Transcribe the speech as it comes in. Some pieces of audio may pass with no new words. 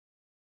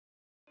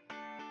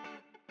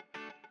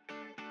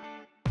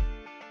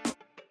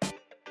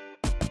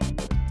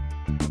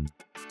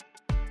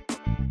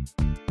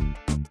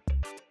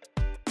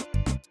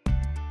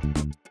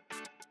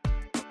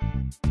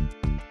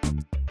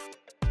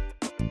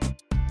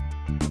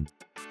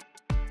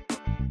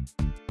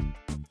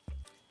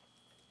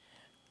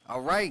All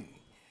right.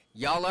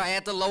 Y'all are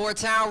at the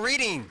Lowertown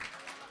reading.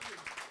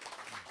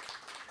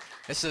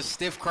 It's a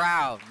stiff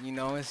crowd, you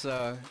know. It's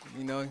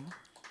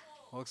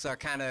folks are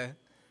kind of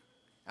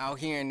out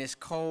here in this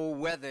cold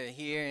weather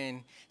here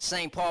in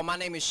St. Paul. My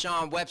name is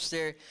Sean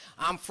Webster.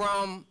 I'm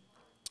from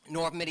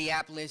North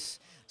Minneapolis,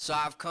 so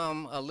I've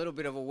come a little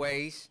bit of a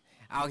ways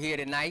out here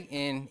tonight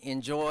and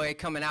enjoy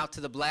coming out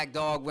to the Black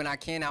Dog when I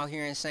can out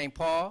here in St.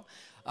 Paul.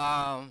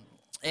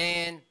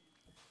 And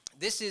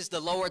this is the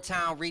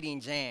Lowertown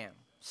Reading Jam.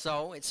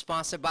 So it's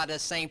sponsored by the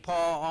St.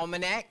 Paul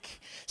Almanac.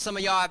 Some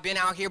of y'all have been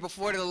out here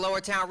before to the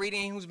Lowertown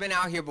Reading. Who's been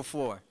out here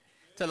before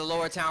to the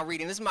Lowertown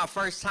Reading? This is my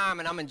first time,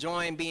 and I'm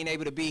enjoying being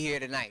able to be here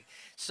tonight.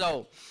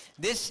 So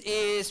this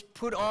is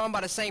put on by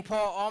the St.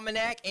 Paul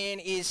Almanac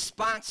and is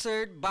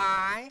sponsored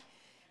by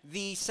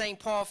the St.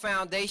 Paul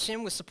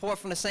Foundation with support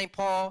from the St.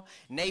 Paul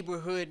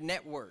Neighborhood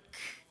Network.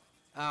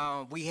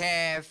 We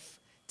have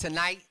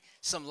tonight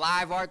some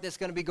live art that's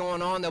going to be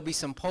going on. There'll be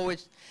some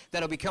poets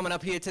that'll be coming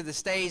up here to the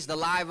stage. The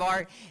live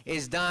art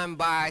is done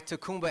by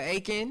Tecumseh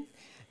Aiken.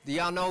 Do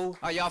y'all know,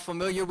 are y'all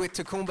familiar with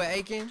Tecumseh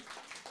Aiken?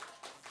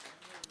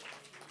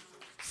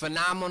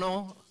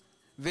 Phenomenal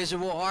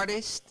visual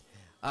artist.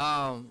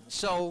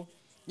 So,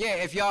 yeah,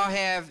 if y'all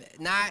have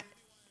not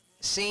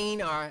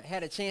seen or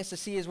had a chance to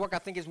see his work, I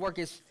think his work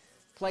is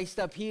placed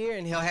up here,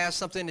 and he'll have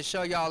something to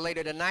show y'all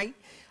later tonight.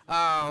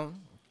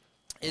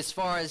 As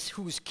far as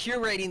who's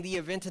curating the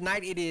event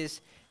tonight, it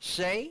is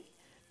Chay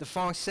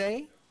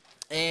Douangphouxay,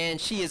 and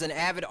she is an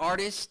avid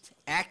artist,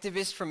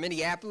 activist from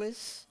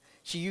Minneapolis.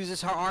 She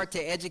uses her art to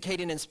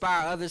educate and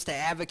inspire others to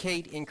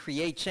advocate and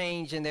create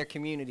change in their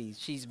communities.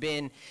 She's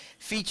been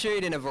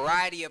featured in a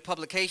variety of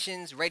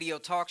publications, radio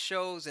talk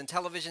shows, and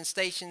television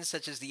stations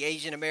such as the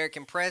Asian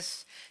American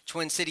Press,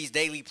 Twin Cities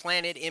Daily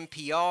Planet,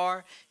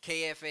 NPR,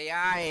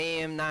 KFAI,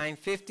 AM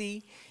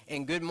 950,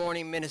 and Good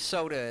Morning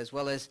Minnesota, as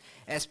well as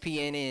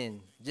SPNN,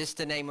 just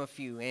to name a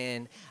few.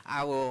 And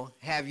I will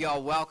have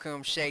y'all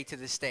welcome Chay to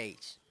the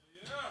stage.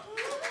 Yeah.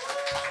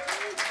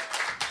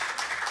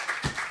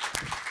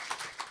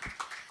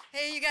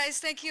 Hey, you guys,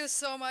 thank you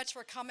so much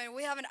for coming.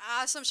 We have an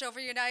awesome show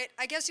for you tonight.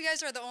 I guess you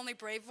guys are the only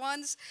brave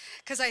ones,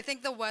 because I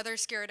think the weather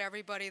scared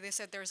everybody. They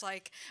said there's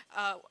like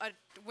a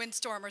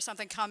windstorm or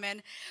something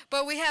coming.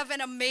 But we have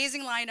an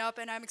amazing lineup,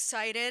 and I'm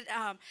excited.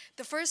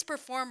 The first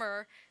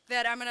performer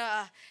that I'm going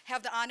to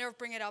have the honor of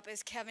bringing up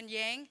is Kevin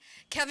Yang.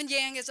 Kevin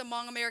Yang is a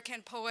Hmong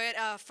American poet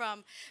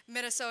from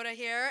Minnesota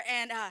here,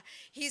 and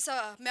he's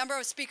a member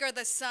of Speaker of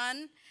the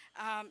Sun.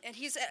 And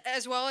he's,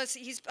 as well as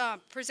he's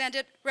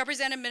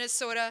represented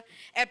Minnesota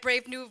at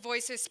Brave New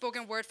Voices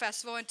Spoken Word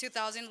Festival in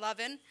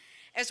 2011,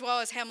 as well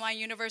as Hemline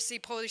University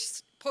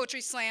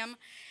Poetry Slam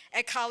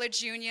at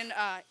College Union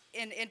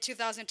in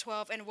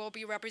 2012, and will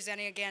be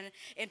representing again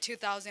in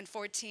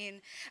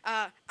 2014.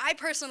 I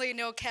personally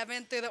know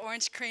Kevin through the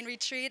Orange Crane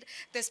Retreat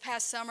this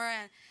past summer,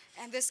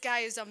 and this guy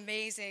is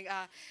amazing.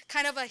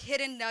 Kind of a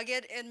hidden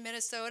nugget in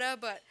Minnesota,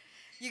 but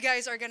you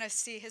guys are going to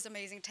see his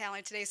amazing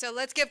talent today. So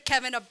let's give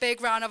Kevin a big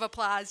round of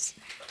applause.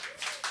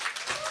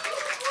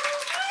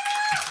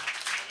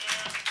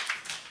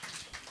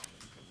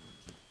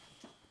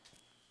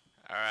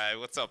 All right,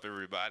 what's up,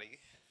 everybody?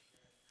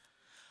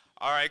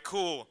 All right,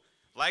 cool.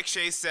 Like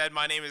Chay said,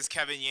 my name is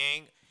Kevin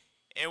Yang.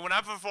 And when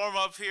I perform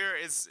up here,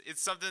 it's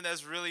something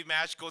that's really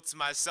magical to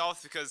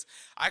myself, because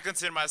I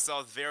consider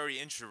myself very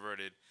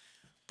introverted.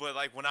 But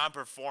like when I'm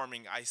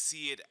performing, I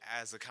see it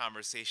as a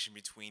conversation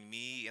between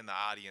me and the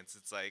audience.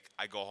 It's like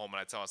I go home and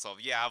I tell myself,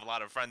 yeah, I have a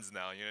lot of friends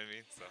now, you know what I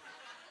mean?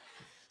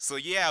 So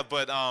yeah,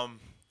 but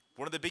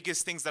one of the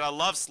biggest things that I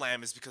love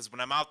slam is because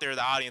when I'm out there,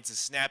 the audience is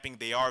snapping.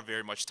 They are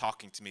very much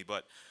talking to me,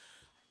 but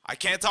I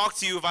can't talk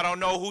to you if I don't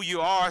know who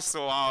you are.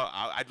 So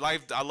I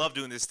love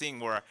doing this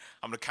thing where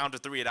I'm gonna count to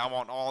 3, and I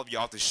want all of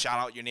y'all to shout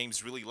out your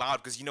names really loud,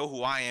 because you know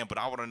who I am, but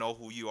I want to know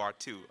who you are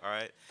too. All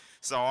right.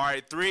 So all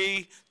right,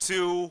 3,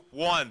 2,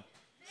 1.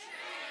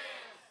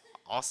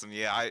 Awesome,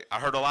 yeah, I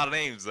heard a lot of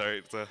names, all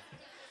right,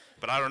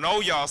 but I don't know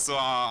y'all, so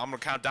I'm going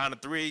to count down to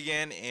 3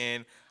 again,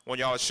 and I want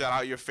y'all to shout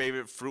out your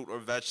favorite fruit or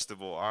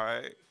vegetable, all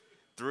right?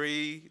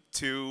 3,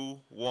 2,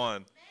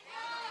 1.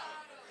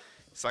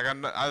 It's like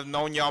I've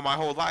known y'all my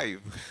whole life.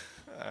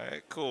 All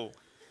right, cool.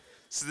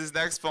 So this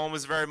next poem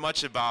is very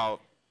much about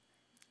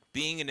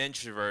being an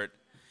introvert,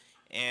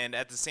 and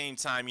at the same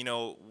time, you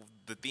know,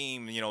 the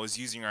theme, you know, is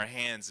using our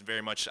hands.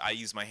 Very much I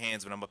use my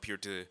hands when I'm up here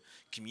to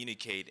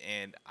communicate,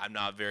 and I'm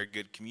not a very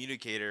good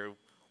communicator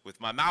with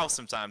my mouth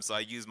sometimes, so I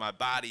use my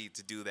body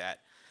to do that.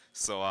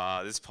 So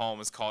this poem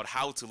is called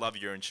How to Love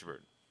Your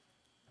Introvert.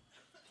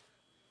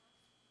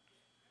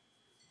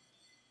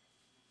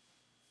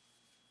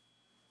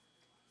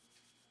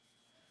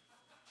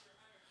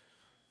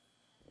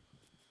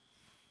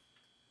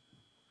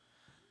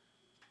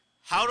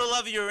 How to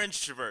love your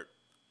introvert.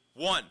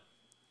 1.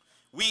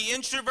 We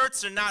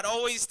introverts are not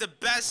always the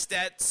best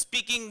at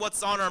speaking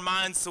what's on our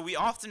minds, so we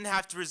often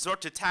have to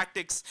resort to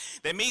tactics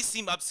that may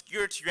seem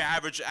obscure to your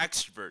average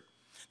extrovert.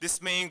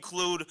 This may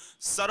include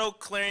subtle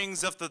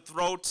clearings of the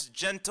throat,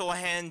 gentle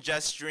hand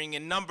gesturing,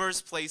 and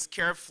numbers placed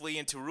carefully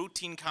into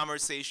routine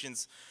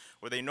conversations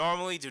where they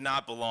normally do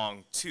not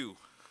belong. Two.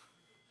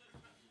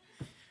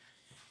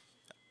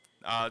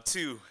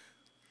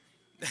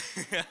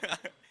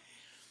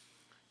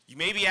 You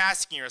may be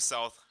asking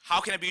yourself,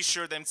 how can I be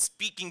sure that I'm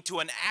speaking to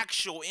an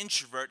actual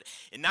introvert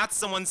and not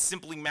someone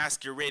simply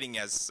masquerading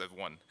as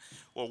one?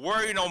 Well,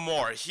 worry no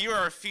more. Here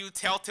are a few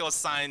telltale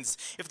signs.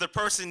 If the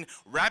person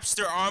wraps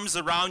their arms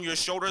around your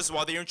shoulders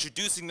while they're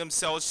introducing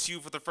themselves to you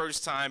for the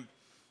first time,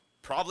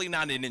 probably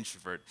not an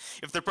introvert.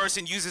 If the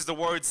person uses the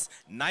words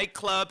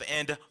nightclub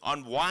and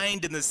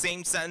unwind in the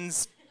same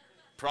sentence,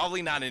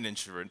 probably not an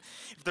introvert.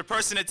 If the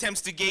person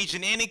attempts to engage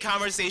in any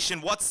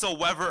conversation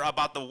whatsoever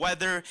about the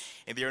weather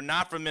and they're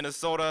not from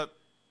Minnesota,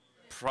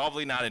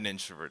 probably not an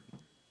introvert.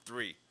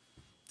 3,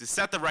 to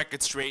set the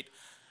record straight,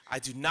 I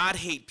do not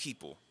hate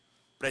people,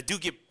 but I do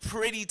get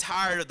pretty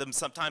tired of them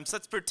sometimes.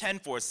 Let's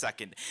pretend for a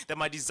second that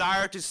my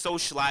desire to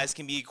socialize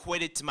can be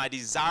equated to my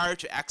desire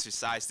to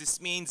exercise. This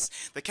means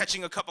that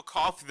catching a cup of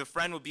coffee with a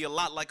friend would be a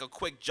lot like a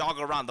quick jog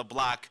around the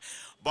block.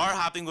 Bar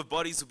hopping with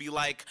buddies would be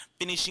like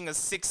finishing a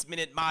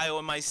 6-minute mile,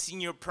 and my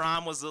senior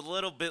prom was a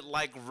little bit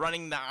like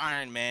running the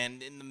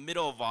Ironman in the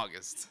middle of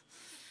August.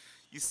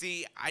 You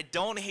see, I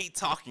don't hate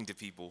talking to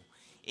people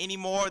any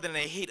more than I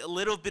hate a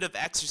little bit of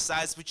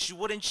exercise, but you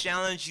wouldn't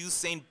challenge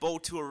Usain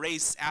Bolt to a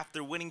race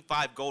after winning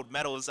 5 gold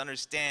medals.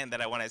 Understand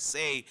that when I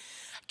say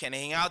I can't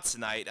hang out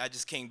tonight, I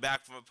just came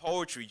back from a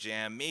poetry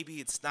jam. Maybe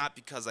it's not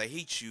because I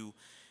hate you,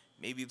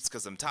 maybe it's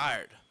because I'm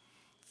tired.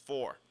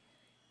 4,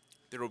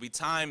 there will be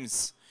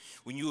times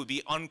when you will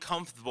be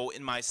uncomfortable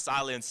in my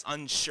silence,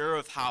 unsure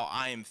of how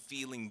I am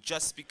feeling.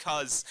 Just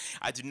because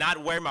I do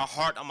not wear my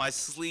heart on my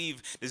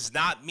sleeve does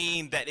not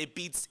mean that it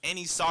beats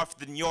any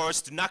softer than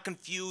yours. Do not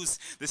confuse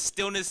the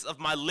stillness of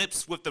my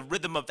lips with the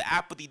rhythm of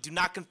apathy. Do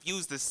not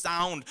confuse the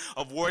sound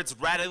of words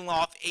rattling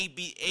off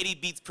 80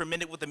 beats per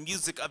minute with the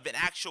music of an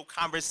actual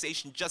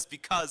conversation. Just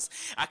because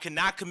I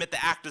cannot commit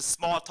the act of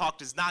small talk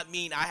does not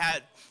mean I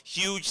had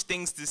huge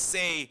things to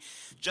say.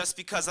 Just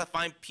because I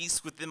find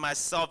peace within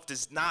myself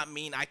does not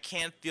mean I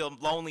can't feel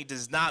lonely,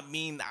 does not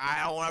mean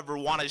I don't ever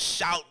want to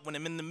shout when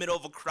I'm in the middle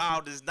of a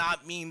crowd, does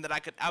not mean that I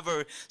could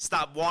ever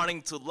stop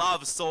wanting to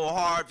love so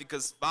hard.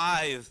 Because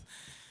 5,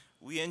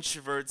 we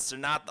introverts are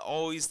not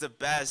always the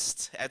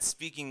best at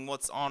speaking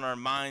what's on our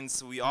minds,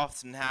 so we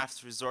often have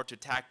to resort to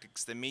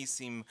tactics that may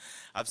seem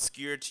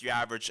obscure to your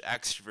average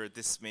extrovert.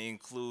 This may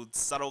include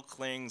subtle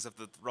clearings of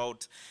the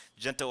throat,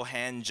 gentle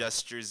hand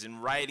gestures,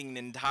 and writing an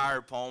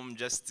entire poem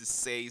just to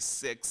say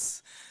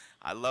 6,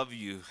 I love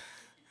you.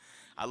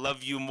 I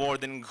love you more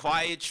than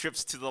quiet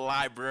trips to the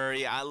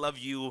library. I love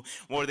you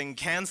more than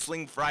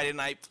canceling Friday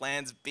night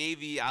plans.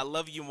 Baby, I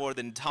love you more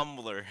than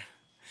Tumblr.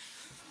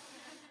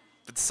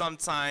 But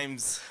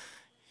sometimes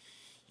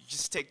you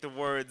just take the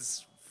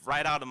words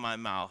right out of my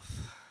mouth.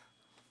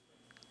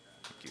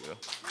 Thank you.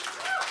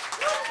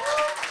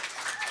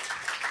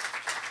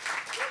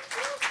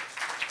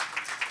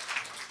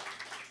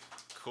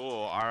 Cool.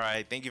 All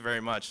right. Thank you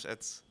very much.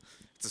 It's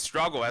a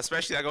struggle,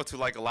 especially I go to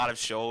like a lot of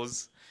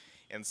shows,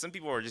 and some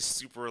people are just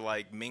super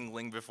like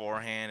mingling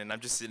beforehand, and I'm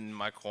just sitting in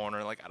my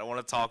corner like I don't want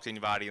to talk to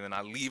anybody, and then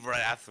I leave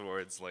right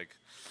afterwards. Like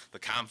the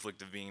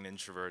conflict of being an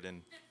introvert,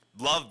 and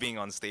love being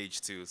on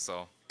stage too.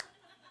 So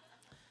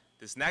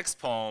this next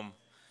poem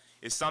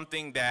is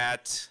something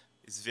that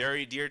is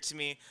very dear to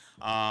me.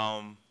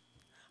 I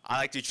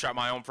like to track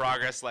my own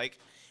progress. Like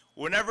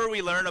whenever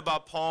we learn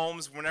about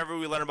poems, whenever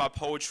we learn about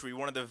poetry,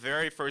 one of the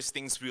very first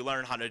things we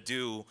learn how to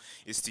do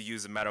is to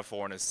use a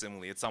metaphor and a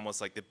simile. It's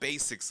almost like the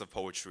basics of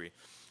poetry.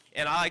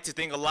 And I like to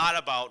think a lot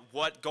about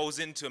what goes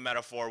into a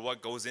metaphor,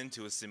 what goes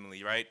into a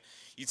simile, right?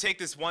 You take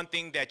this one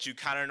thing that you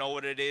kind of know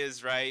what it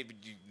is, right? But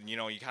you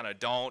know, you kind of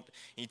don't.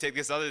 And you take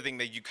this other thing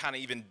that you kind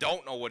of even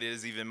don't know what it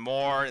is even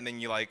more, and then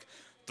you like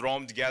throw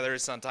them together.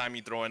 Sometimes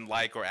you throw in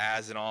like or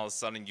as, and all of a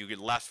sudden you get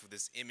left with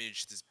this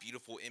image, this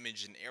beautiful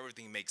image, and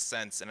everything makes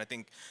sense. And I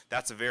think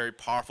that's a very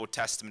powerful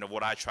testament of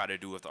what I try to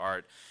do with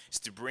art, is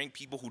to bring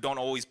people who don't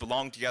always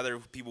belong together,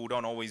 people who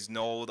don't always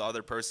know the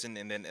other person,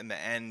 and then in the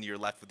end you're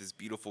left with this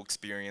beautiful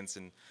experience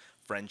and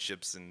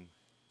friendships and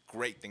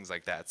great things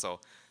like that. So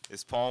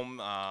this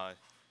poem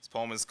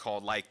is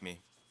called Like Me.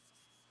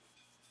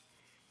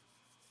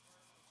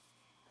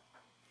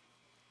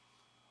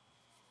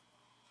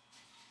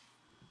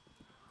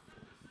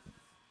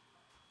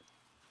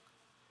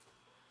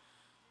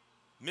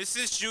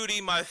 Mrs.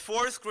 Judy, my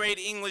 4th grade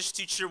English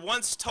teacher,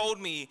 once told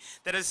me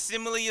that a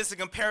simile is a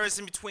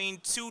comparison between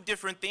two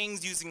different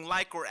things using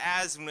like or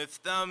as, and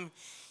with them,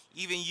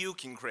 even you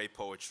can create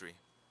poetry.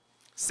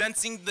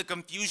 Sensing the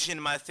confusion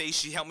in my face,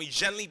 she held me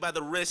gently by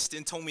the wrist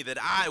and told me that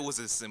I was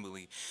a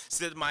simile.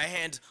 Said my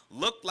hand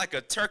looked like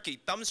a turkey,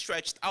 thumb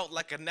stretched out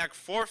like a neck,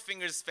 4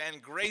 fingers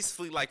fanned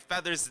gracefully like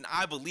feathers, and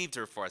I believed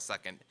her for a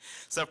second.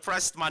 So I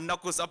pressed my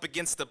knuckles up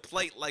against the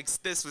plate like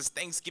this was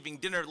Thanksgiving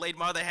dinner, laid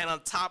my other hand on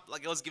top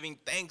like I was giving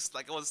thanks,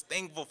 like I was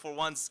thankful for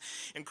once,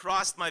 and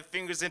crossed my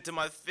fingers into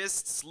my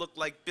fists, looked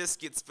like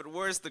biscuits, but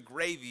where's the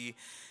gravy?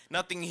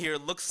 Nothing here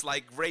looks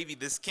like gravy.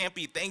 This can't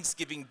be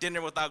Thanksgiving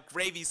dinner without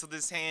gravy, so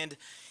this hand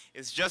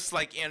is just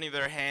like any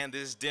other hand.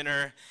 This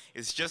dinner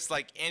is just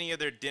like any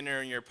other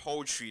dinner, and your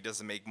poetry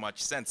doesn't make much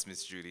sense,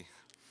 Miss Judy.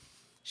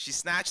 She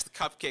snatched the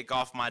cupcake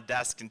off my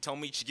desk and told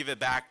me she'd give it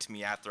back to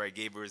me after I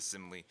gave her a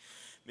simile.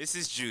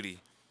 Mrs. Judy,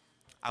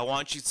 I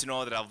want you to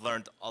know that I've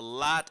learned a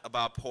lot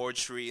about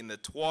poetry in the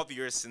 12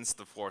 years since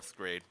the 4th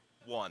grade.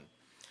 1.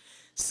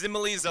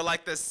 Similes are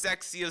like the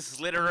sexiest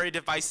literary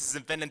devices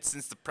invented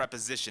since the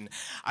preposition.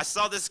 I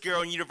saw this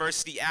girl on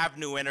University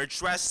Avenue, and her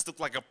dress looked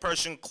like a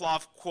Persian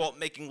cloth quilt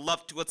making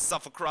love to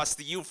itself across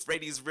the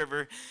Euphrates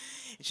River,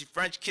 and she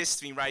French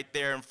kissed me right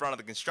there in front of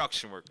the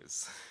construction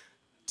workers.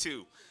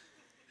 2.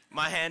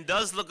 My hand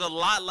does look a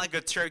lot like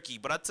a turkey,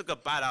 but I took a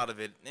bite out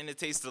of it, and it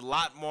tasted a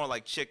lot more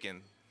like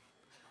chicken.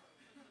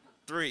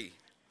 3.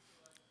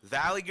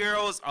 Valley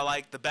girls are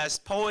like the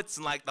best poets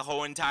in like the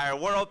whole entire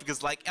world,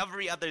 because like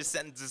every other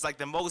sentence is like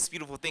the most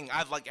beautiful thing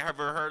I've like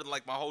ever heard in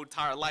like my whole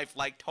entire life,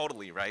 like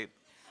totally, right?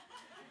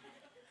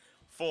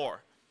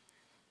 4.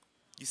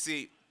 You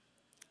see,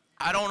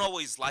 I don't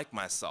always like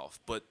myself,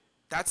 but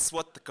that's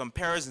what the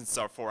comparisons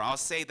are for. I'll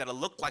say that I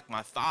look like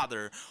my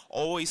father,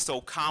 always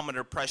so calm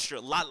under pressure,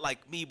 a lot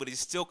like me, but he's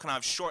still kind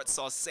of short,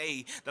 so I'll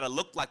say that I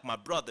look like my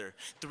brother,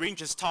 3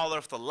 inches taller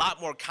with a lot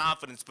more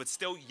confidence, but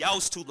still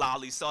yells too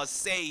loudly, so I'll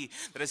say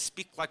that I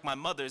speak like my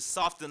mother,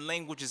 soft in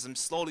languages I'm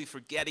slowly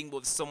forgetting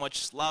with so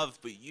much love,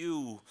 but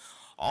you,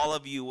 all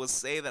of you will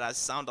say that I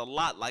sound a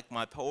lot like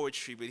my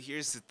poetry, but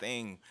here's the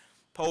thing.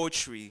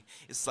 Poetry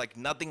is like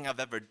nothing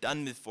I've ever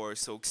done before,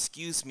 so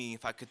excuse me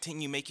if I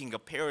continue making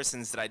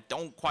comparisons that I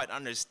don't quite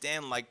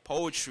understand. Like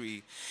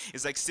poetry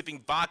is like sipping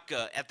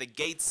vodka at the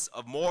gates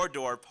of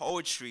Mordor.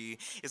 Poetry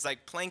is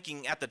like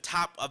planking at the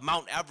top of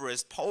Mount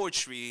Everest.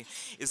 Poetry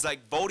is like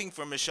voting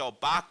for Michelle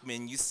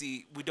Bachmann. You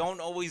see, we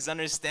don't always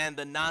understand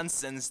the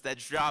nonsense that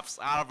drops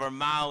out of our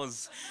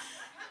mouths,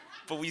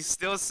 but we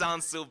still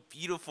sound so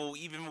beautiful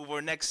even when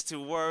we're next to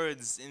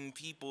words and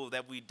people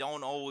that we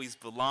don't always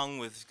belong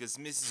with, because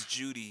Mrs.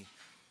 Judy,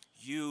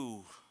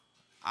 you,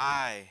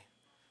 I,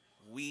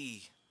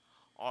 we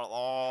are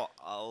all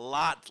a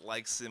lot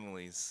like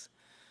similes.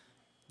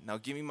 Now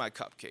give me my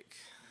cupcake.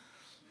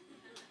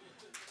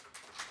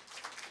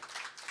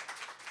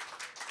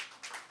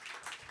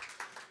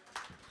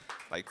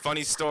 Like,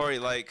 funny story,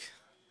 like,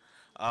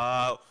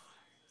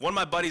 one of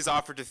my buddies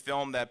offered to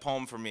film that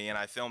poem for me, and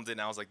I filmed it,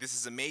 and I was like, this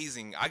is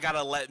amazing. I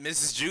gotta let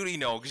Mrs. Judy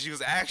know, because she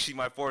was actually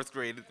my 4th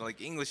grade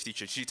like English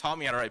teacher. She taught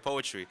me how to write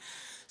poetry.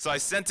 So I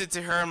sent it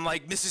to her. I'm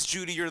like, Mrs.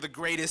 Judy, you're the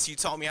greatest. You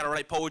taught me how to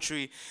write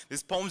poetry.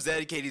 This poem's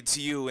dedicated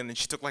to you. And then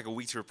she took like a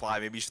week to reply.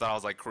 Maybe she thought I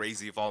was like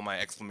crazy with all my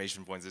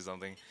exclamation points or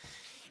something.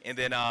 And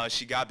then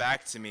she got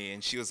back to me,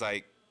 and she was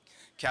like,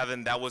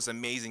 Kevin, that was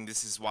amazing.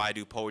 This is why I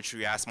do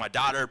poetry. I asked my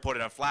daughter to put it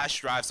on a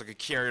flash drive so I could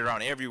carry it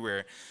around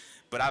everywhere.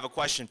 But I have a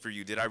question for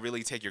you. Did I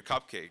really take your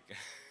cupcake?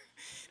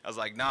 I was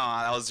like,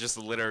 nah, that was just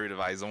a literary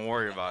device. Don't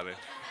worry about it.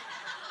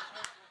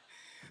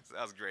 So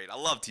that was great. I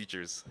love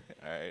teachers.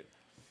 All right.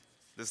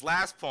 This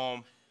last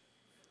poem,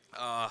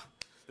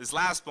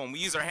 we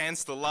use our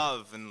hands to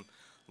love, and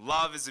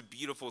love is a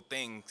beautiful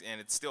thing, and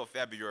it's still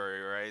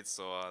February, right?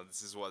 So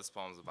this is what this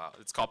poem's about.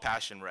 It's called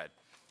Passion Red.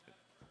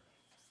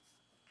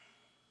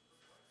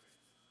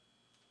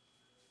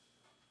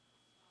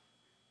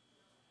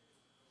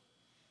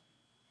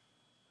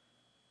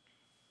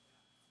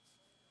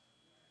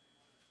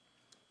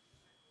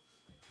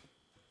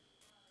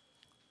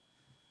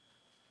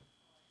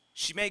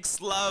 She makes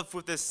love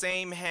with the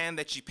same hand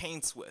that she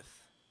paints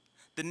with.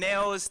 The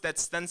nails that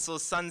stencil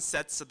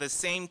sunsets are the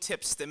same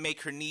tips that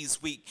make her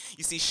knees weak.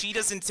 You see, she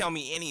doesn't tell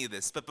me any of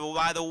this, but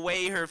by the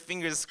way her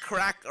fingers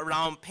crack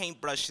around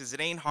paintbrushes, it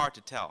ain't hard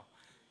to tell.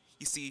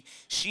 You see,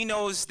 she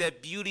knows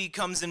that beauty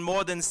comes in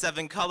more than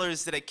 7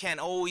 colors, that it can't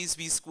always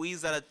be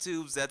squeezed out of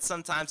tubes, that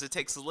sometimes it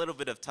takes a little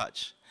bit of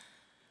touch.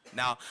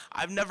 Now,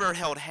 I've never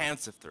held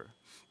hands with her,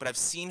 but I've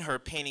seen her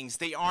paintings.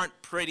 They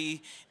aren't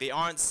pretty, they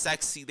aren't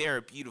sexy, they are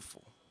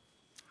beautiful.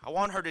 I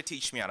want her to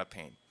teach me how to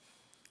paint.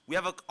 We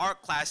have an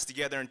art class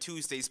together on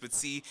Tuesdays, but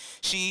see,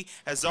 she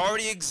has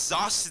already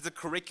exhausted the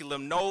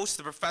curriculum, knows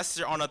the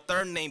professor on a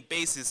third-name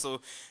basis, so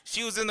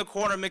she was in the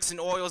corner mixing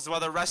oils while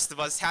the rest of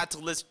us had to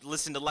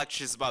listen to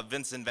lectures about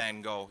Vincent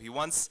van Gogh. He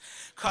once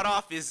cut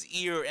off his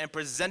ear and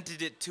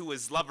presented it to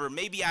his lover.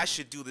 Maybe I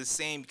should do the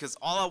same, because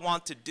all I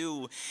want to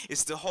do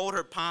is to hold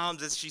her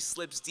palms as she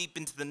slips deep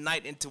into the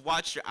night and to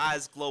watch her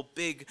eyes glow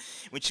big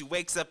when she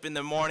wakes up in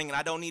the morning, and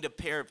I don't need a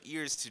pair of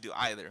ears to do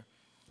either.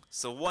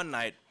 So one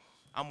night,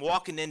 I'm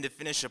walking in to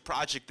finish a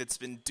project that's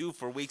been due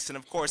for weeks, and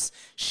of course,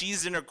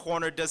 she's in her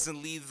corner,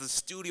 doesn't leave the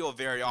studio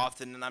very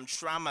often, and I'm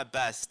trying my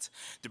best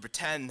to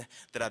pretend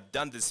that I've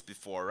done this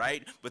before,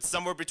 right? But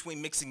somewhere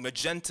between mixing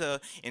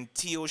magenta and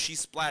teal, she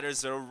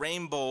splatters a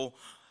rainbow.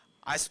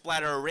 I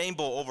splatter a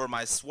rainbow over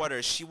my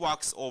sweater. She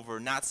walks over,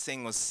 not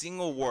saying a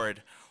single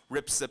word,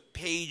 rips a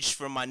page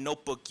from my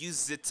notebook,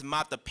 uses it to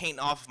mop the paint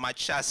off my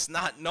chest,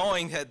 not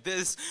knowing that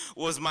this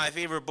was my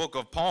favorite book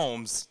of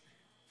poems.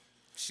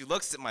 She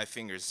looks at my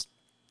fingers.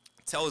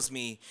 tells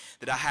me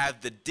that I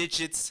have the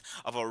digits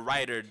of a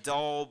writer,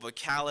 dull but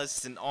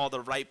calloused in all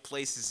the right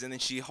places, and then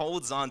she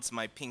holds on to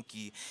my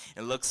pinky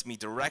and looks me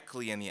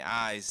directly in the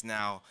eyes.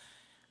 Now,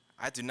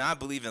 I do not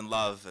believe in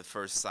love at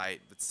first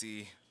sight, but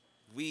see,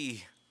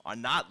 we are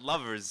not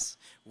lovers.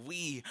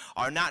 We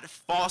are not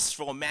false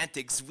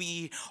romantics.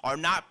 We are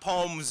not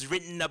poems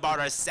written about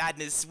our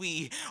sadness.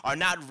 We are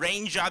not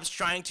raindrops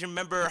trying to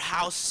remember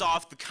how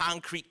soft the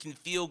concrete can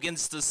feel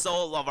against the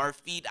sole of our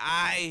feet.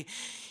 I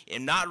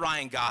am not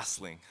Ryan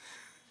Gosling.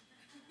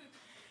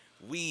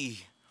 We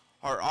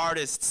are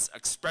artists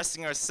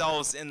expressing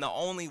ourselves in the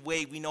only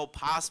way we know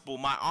possible.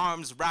 My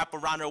arms wrap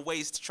around her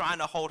waist, trying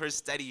to hold her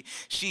steady.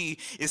 She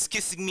is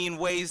kissing me in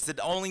ways that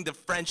only the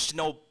French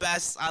know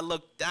best. I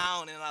look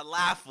down and I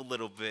laugh a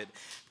little bit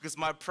because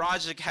my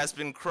project has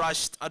been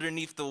crushed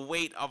underneath the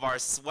weight of our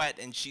sweat,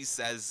 and she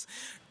says,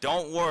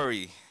 "Don't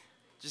worry,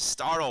 just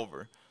start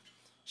over."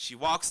 She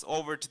walks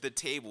over to the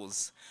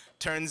tables,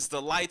 turns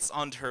the lights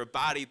onto her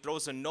body,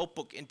 throws a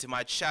notebook into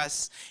my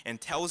chest,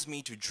 and tells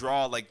me to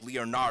draw like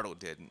Leonardo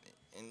did.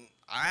 And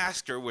I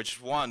ask her which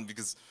one,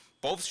 because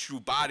both drew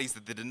bodies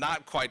that they did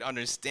not quite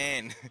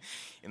understand.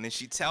 And then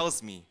she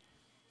tells me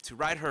to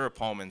write her a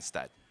poem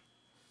instead.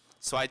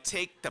 So I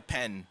take the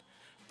pen,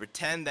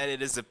 pretend that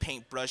it is a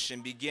paintbrush,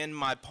 and begin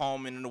my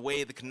poem in a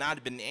way that could not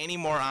have been any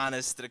more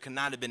honest, that it could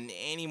not have been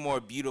any more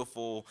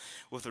beautiful,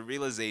 with a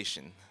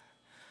realization.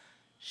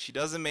 She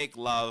doesn't make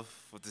love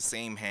with the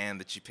same hand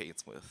that she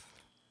paints with.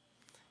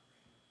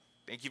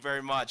 Thank you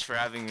very much for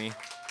having me.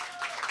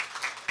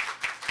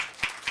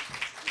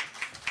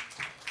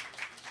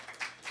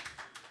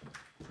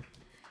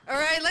 All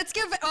right, let's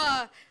give,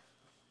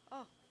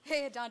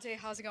 hey, Donte,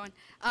 how's it going?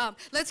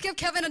 Let's give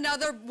Kevin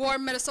another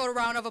warm Minnesota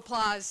round of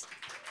applause.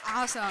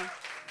 Awesome.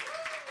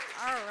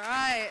 All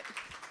right.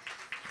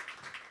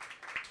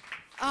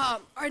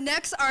 Our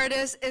next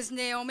artist is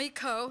Naomi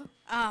Ko.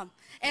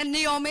 And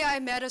Naomi I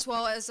met as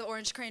well as the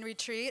Orange Crane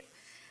Retreat.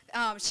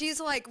 She's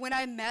like, when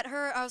I met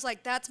her, I was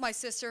like, that's my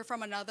sister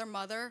from another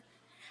mother.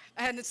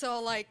 And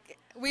so like,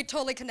 we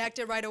totally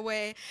connected right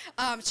away.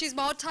 She's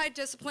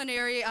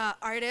multidisciplinary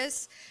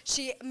artist.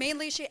 She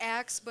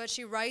acts, but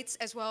she writes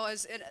as well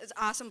as an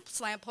awesome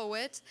slam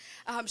poet.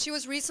 She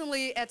was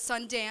recently at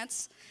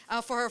Sundance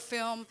for her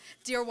film,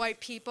 Dear White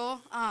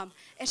People. And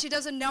she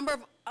does a number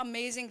of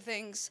amazing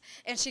things,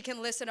 and she can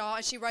list it all,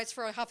 and she writes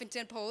for a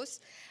Huffington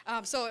Post.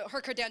 So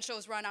her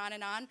credentials run on,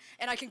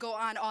 and I can go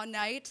on all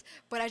night,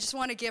 but I just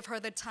want to give her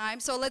the time.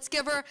 So let's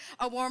give her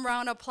a warm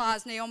round of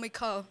applause, Naomi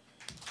Ko.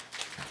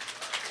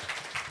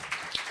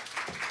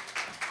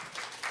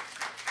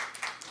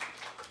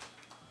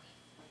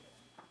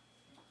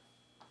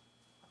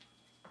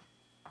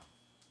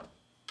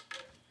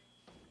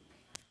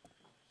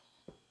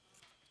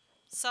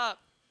 What's up?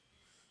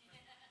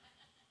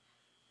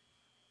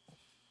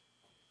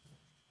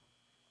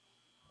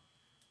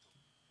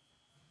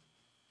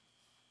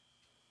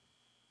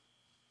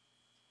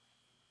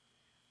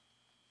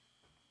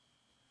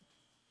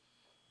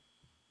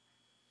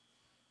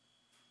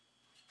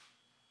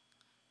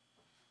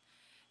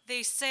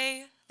 They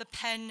say the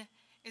pen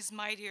is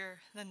mightier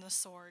than the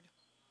sword.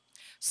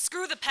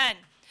 Screw the pen.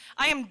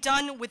 I am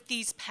done with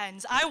these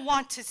pens. I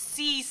want to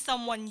see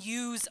someone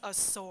use a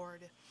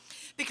sword.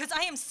 Because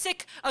I am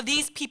sick of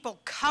these people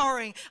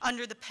cowering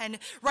under the pen,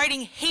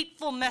 writing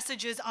hateful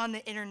messages on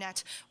the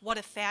internet. What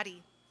a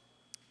fatty.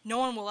 No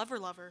one will ever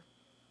love her.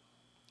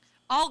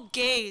 All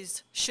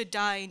gays should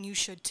die, and you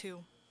should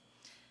too.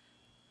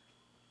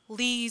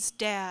 Lee's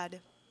dad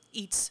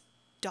eats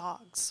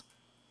dogs.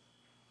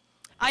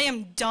 I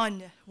am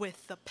done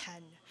with the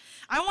pen.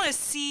 I want to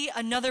see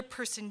another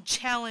person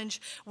challenge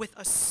with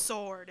a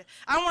sword.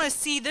 I want to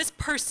see this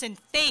person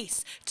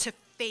face to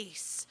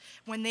face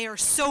when they are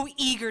so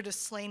eager to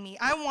slay me.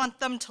 I want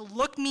them to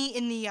look me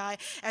in the eye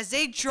as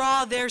they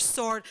draw their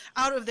sword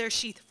out of their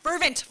sheath,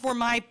 fervent for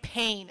my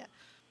pain.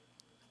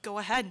 Go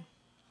ahead.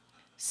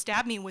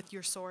 Stab me with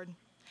your sword.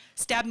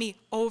 Stab me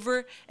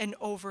over and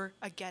over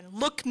again.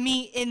 Look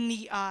me in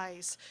the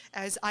eyes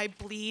as I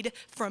bleed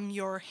from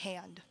your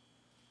hand.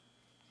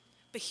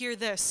 But hear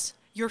this,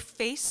 your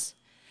face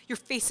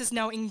is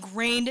now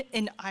ingrained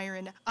in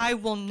iron. I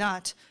will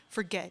not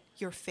forget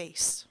your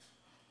face.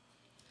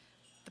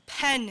 The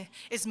pen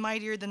is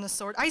mightier than the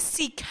sword. I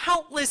see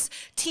countless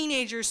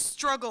teenagers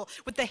struggle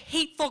with the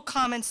hateful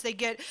comments they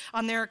get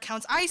on their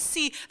accounts. I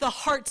see the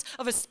hearts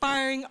of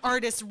aspiring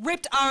artists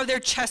ripped out of their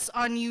chests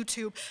on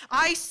YouTube.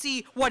 I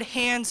see what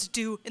hands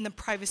do in the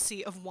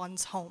privacy of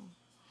one's home.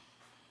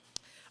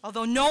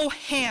 Although no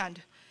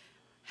hand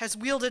has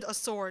wielded a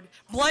sword,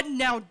 blood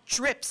now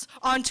drips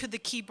onto the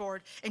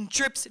keyboard and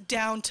drips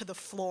down to the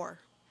floor.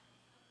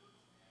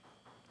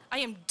 I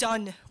am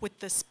done with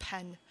this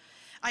pen.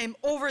 I am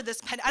over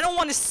this pen. I don't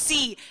want to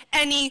see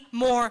any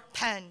more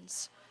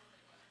pens.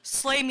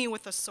 Slay me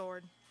with a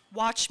sword.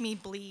 Watch me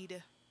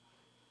bleed.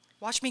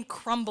 Watch me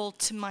crumble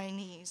to my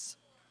knees.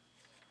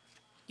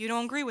 You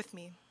don't agree with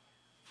me.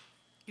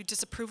 You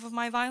disapprove of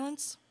my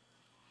violence?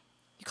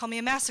 You call me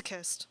a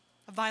masochist,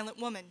 a violent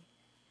woman.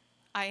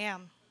 I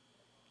am.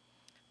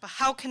 But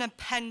how can a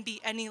pen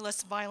be any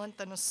less violent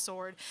than a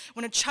sword?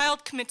 When a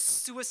child commits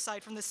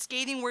suicide from the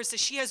scathing words that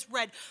she has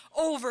read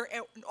over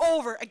and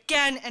over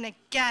again and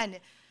again,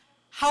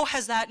 how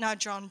has that not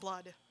drawn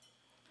blood?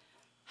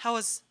 How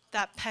has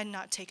that pen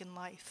not taken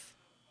life?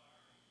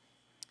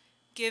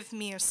 Give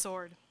me a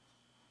sword.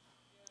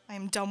 I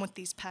am done with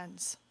these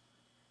pens.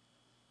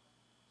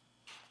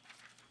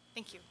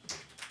 Thank you.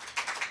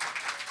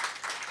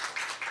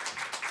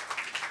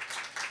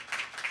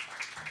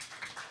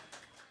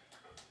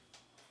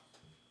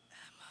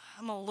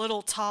 I'm a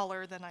little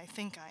taller than I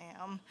think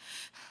I am.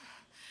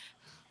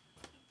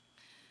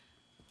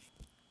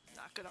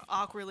 Not gonna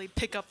awkwardly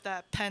pick up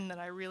that pen that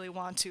I really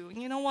want to.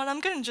 You know what?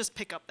 I'm gonna just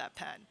pick up that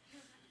pen.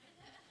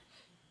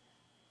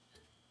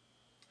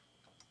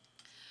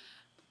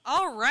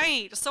 All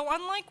right, so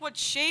unlike what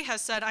Chay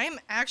has said, I am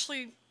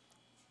actually,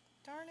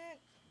 darn it.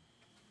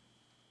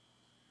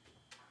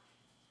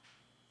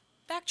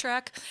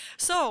 Backtrack.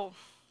 So,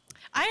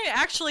 I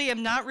actually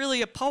am not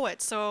really a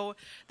poet, so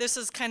this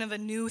is kind of a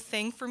new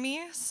thing for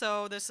me,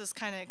 so this is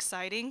kind of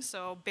exciting,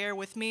 so bear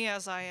with me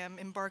as I am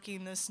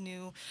embarking this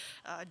new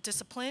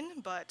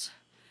discipline, but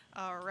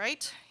all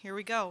right, here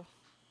we go.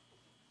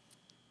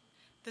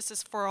 This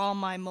is for all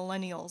my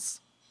millennials.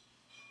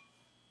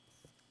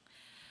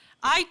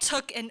 I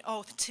took an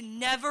oath to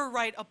never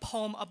write a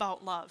poem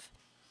about love.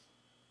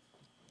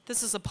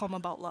 This is a poem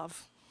about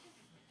love.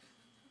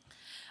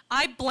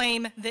 I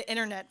blame the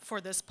internet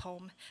for this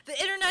poem. The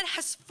internet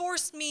has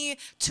forced me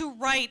to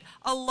write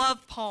a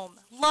love poem.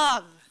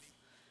 Love.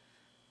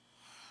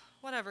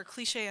 Whatever,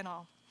 cliche and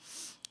all.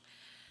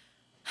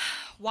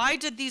 Why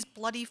did these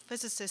bloody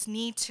physicists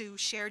need to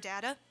share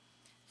data?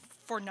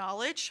 For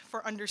knowledge,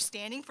 for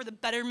understanding, for the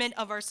betterment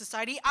of our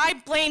society?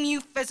 I blame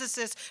you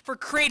physicists for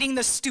creating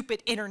the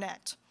stupid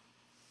internet.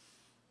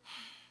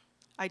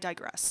 I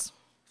digress.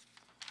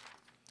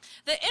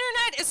 The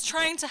internet is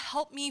trying to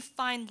help me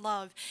find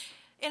love.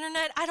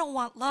 Internet, I don't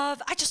want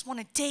love, I just want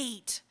to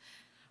date.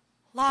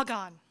 Log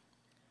on,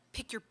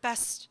 pick your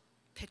best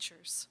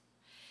pictures.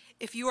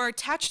 If you are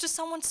attached to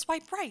someone,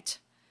 swipe right.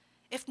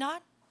 If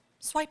not,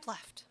 swipe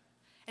left.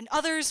 And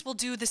others will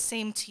do the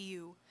same to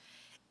you.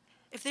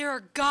 If there are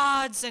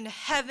gods and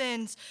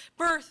heavens,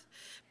 both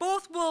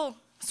will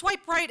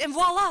swipe right and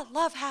voila,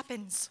 love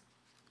happens.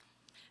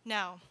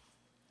 Now,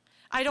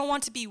 I don't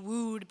want to be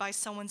wooed by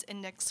someone's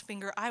index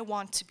finger, I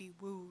want to be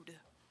wooed.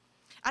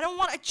 I don't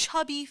want a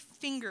chubby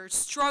finger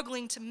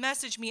struggling to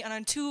message me on a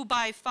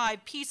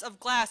 2x5 piece of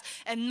glass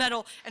and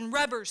metal and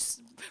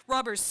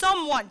rubber.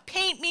 Someone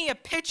paint me a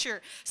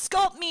picture,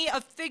 sculpt me a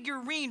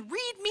figurine,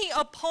 read me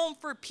a poem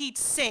for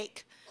Pete's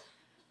sake.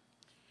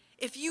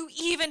 If you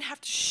even have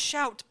to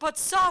shout, but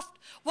soft,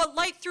 what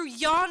light through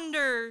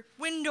yonder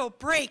window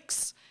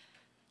breaks,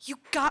 you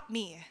got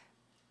me.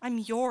 I'm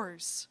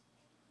yours.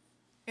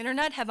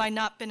 Internet, have I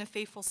not been a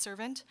faithful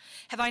servant?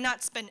 Have I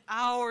not spent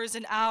hours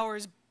and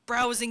hours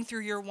browsing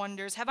through your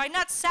wonders? Have I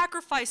not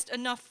sacrificed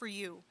enough for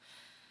you?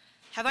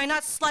 Have I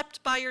not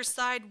slept by your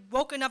side,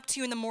 woken up to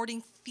you in the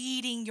morning,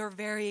 feeding your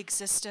very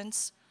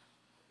existence?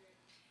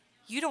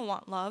 You don't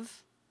want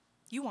love.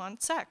 You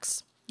want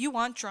sex. You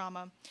want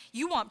drama.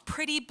 You want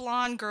pretty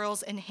blonde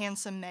girls and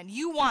handsome men.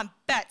 You want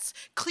bets,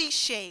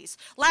 cliches,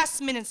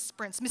 last-minute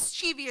sprints,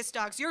 mischievous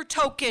dogs, your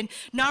token,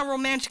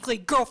 non-romantically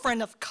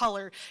girlfriend of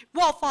color.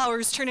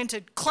 Wallflowers turn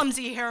into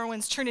clumsy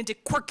heroines, turn into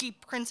quirky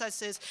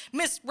princesses,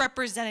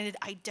 misrepresented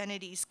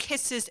identities,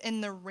 kisses in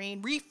the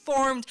rain,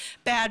 reformed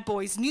bad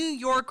boys, New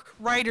York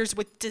writers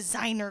with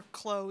designer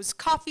clothes,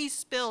 coffee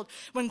spilled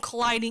when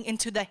colliding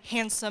into the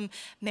handsome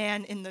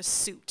man in the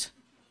suit.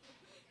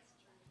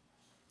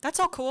 That's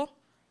all cool.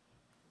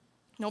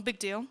 No big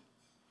deal.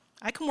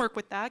 I can work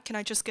with that. Can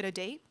I just get a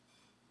date?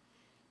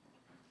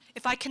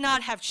 If I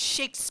cannot have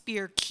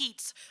Shakespeare,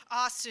 Keats,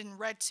 Austen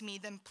read to me,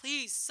 then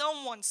please,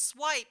 someone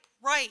swipe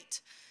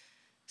right.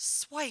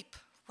 Swipe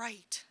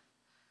right.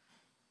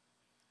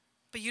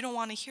 But you don't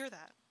want to hear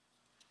that.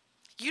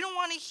 You don't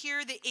want to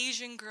hear the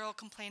Asian girl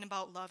complain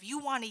about love. You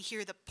want to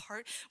hear the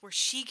part where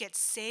she gets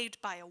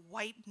saved by a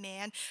white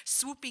man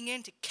swooping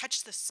in to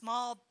catch the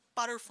small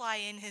butterfly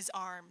in his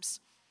arms.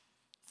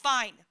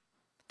 Fine.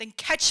 Then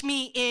catch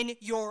me in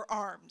your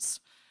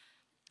arms.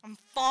 I'm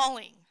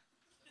falling.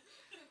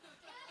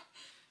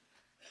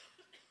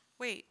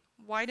 Wait,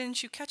 why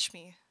didn't you catch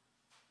me?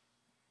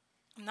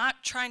 I'm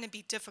not trying to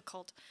be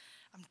difficult.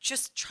 I'm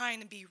just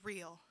trying to be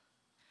real.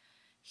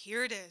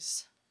 Here it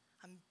is.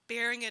 I'm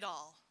bearing it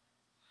all.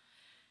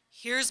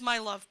 Here's my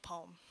love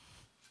poem.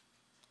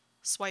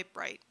 Swipe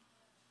right.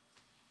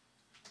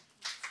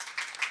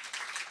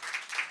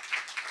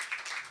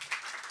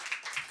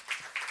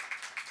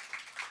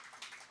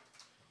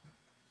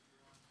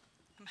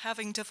 I'm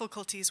having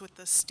difficulties with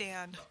the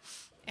stand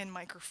and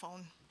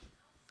microphone.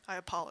 I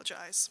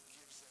apologize.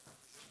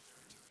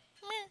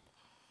 Meh.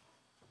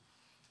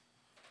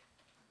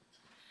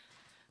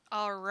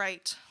 All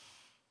right.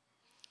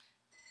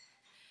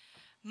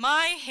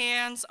 My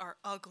hands are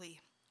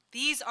ugly,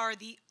 These are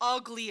the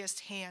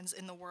ugliest hands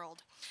in the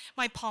world.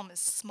 My palm is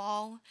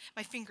small,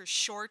 my fingers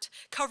short,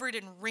 covered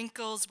in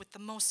wrinkles with the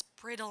most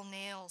brittle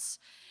nails.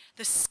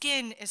 The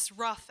skin is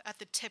rough at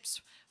the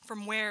tips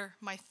from where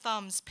my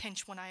thumbs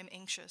pinch when I am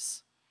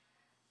anxious.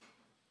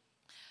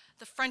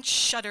 The French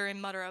shudder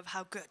and mutter of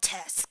how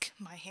grotesque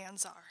my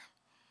hands are.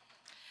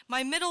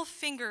 My middle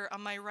finger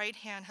on my right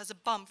hand has a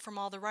bump from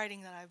all the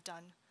writing that I've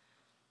done.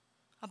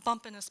 A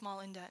bump and a small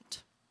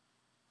indent.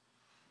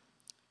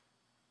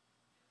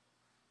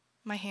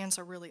 My hands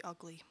are really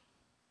ugly.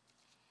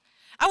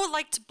 I would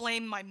like to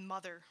blame my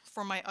mother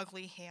for my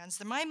ugly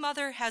hands. My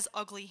mother has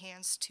ugly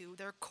hands too.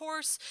 They're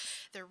coarse,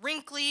 they're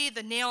wrinkly,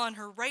 the nail on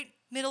her right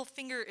middle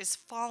finger is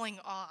falling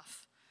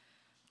off.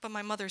 But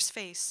my mother's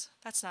face,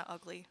 that's not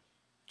ugly,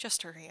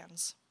 just her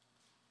hands.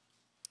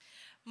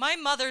 My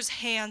mother's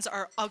hands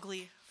are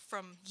ugly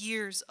from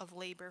years of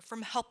labor,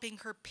 from helping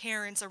her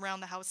parents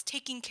around the house,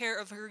 taking care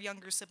of her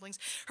younger siblings.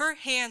 Her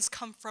hands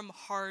come from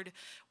hard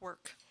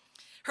work.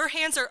 Her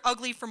hands are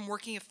ugly from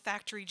working a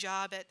factory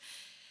job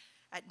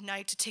at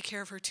night to take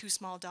care of her 2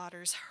 small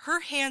daughters. Her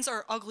hands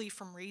are ugly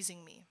from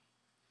raising me,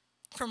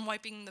 from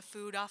wiping the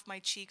food off my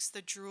cheeks,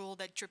 the drool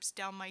that drips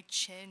down my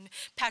chin,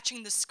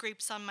 patching the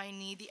scrapes on my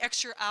knee, the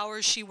extra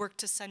hours she worked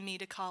to send me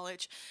to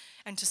college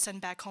and to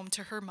send back home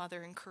to her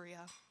mother in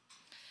Korea.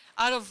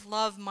 Out of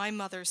love, my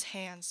mother's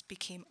hands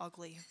became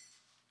ugly.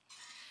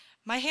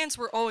 My hands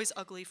were always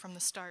ugly from the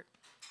start.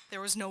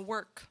 There was no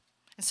work.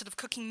 Instead of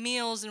cooking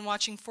meals and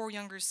watching 4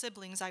 younger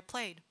siblings, I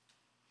played.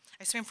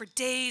 I swam for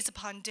days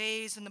upon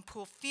days in the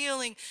pool,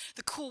 feeling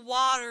the cool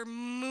water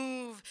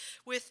move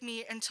with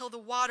me until the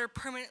water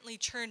permanently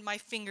turned my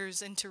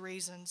fingers into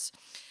raisins.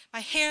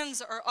 My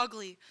hands are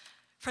ugly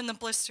from the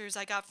blisters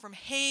I got from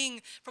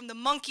haying from the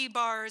monkey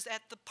bars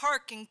at the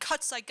park and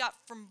cuts I got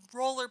from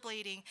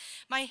rollerblading.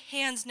 My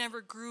hands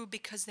never grew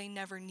because they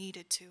never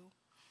needed to.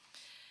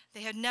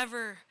 They had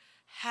never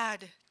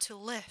had to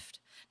lift.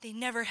 They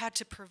never had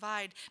to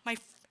provide. My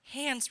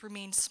hands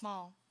remained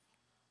small.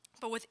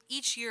 But with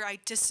each year, I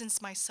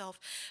distanced myself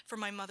from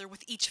my mother.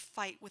 With each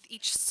fight, with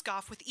each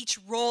scoff, with each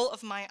roll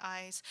of my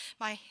eyes,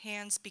 my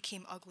hands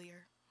became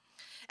uglier.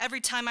 Every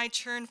time I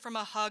turned from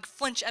a hug,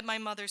 flinch at my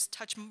mother's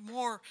touch,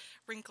 more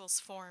wrinkles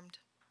formed.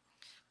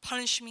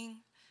 Punishing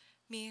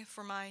me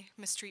for my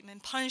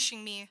mistreatment,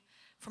 punishing me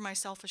for my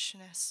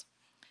selfishness.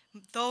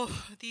 Though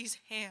these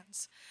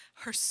hands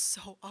are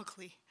so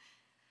ugly,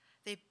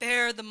 they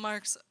bear the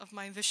marks of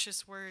my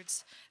vicious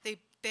words. They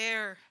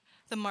bear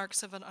the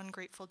marks of an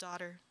ungrateful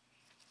daughter.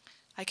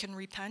 I can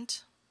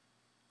repent.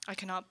 I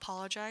cannot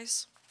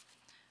apologize.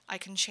 I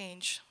can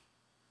change.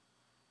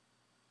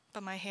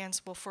 But my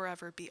hands will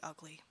forever be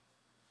ugly.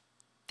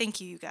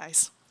 Thank you, you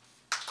guys.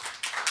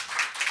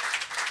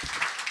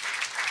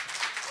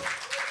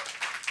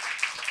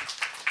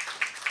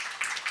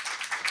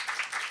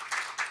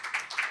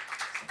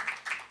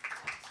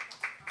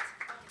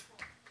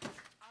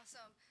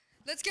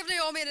 Let's give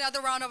Naomi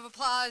another round of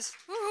applause.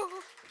 Woo.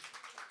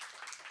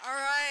 All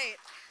right.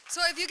 So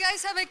if you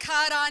guys haven't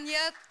caught on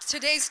yet,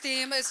 today's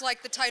theme is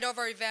like the title of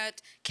our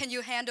event, Can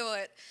You Handle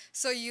It?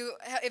 So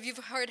if you've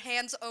heard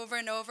hands over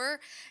and over,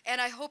 and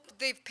I hope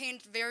they've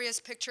painted various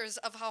pictures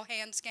of how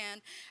hands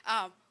can,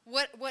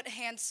 what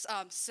hands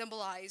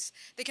symbolize.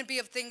 They can be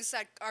of things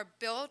that are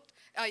built.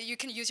 You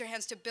can use your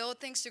hands to build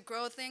things, to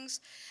grow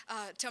things,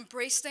 to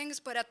embrace things,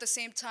 but at the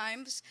same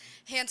time,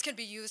 hands can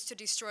be used to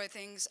destroy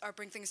things or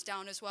bring things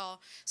down as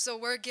well. So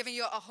we're giving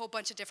you a whole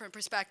bunch of different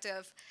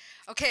perspective.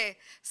 Okay,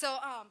 so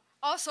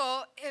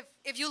also,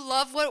 if you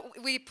love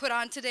what we put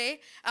on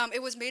today,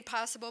 it was made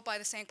possible by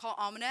the St. Paul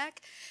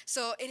Almanac.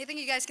 So anything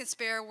you guys can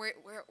spare, we're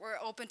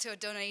open to a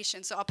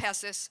donation. So I'll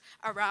pass this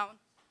around.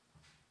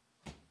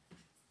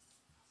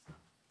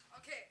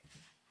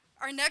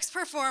 Our next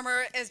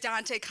performer is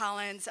Donte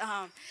Collins.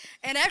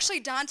 And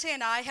actually, Donte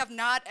and I have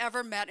not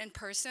ever met in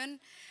person.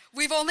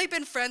 We've only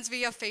been friends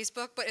via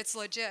Facebook, but it's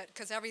legit,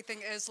 because everything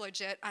is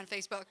legit on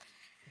Facebook.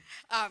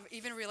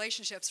 Even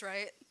relationships,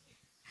 right?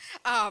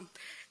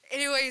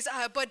 Anyways,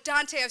 but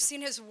Donte, I've seen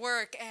his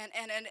work,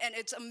 and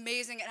it's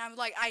amazing, and I'm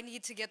like, I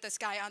need to get this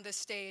guy on this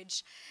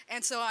stage.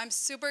 And so I'm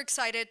super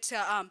excited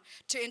to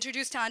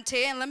introduce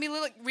Donte, and let me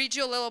read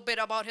you a little bit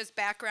about his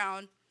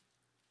background.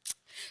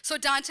 So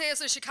Donte is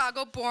a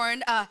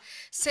Chicago-born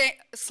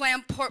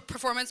slam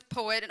performance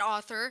poet and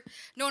author,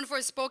 known for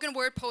his spoken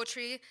word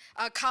poetry.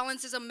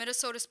 Collins is a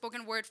Minnesota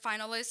spoken word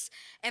finalist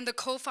and the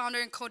co-founder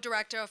and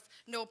co-director of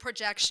No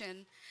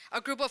Projection,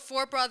 a group of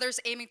 4 brothers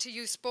aiming to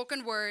use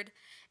spoken word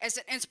as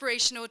an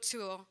inspirational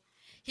tool.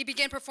 He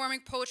began performing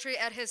poetry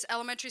at his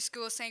elementary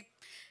school, St.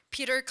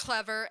 Peter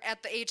Clever,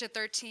 at the age of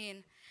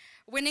 13.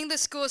 Winning the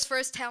school's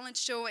first talent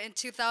show in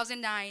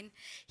 2009,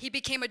 he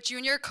became a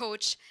junior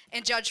coach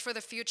and judge for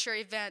the future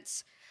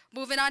events.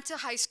 Moving on to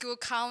high school,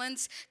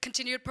 Collins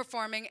continued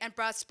performing and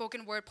brought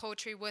spoken word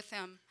poetry with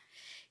him.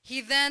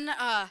 He then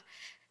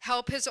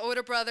helped his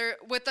older brother,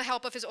 with the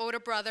help of his older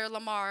brother,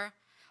 Lamar,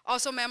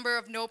 also member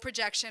of No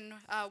Projection,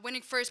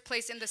 winning first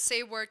place in the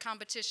Say Word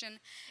competition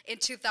in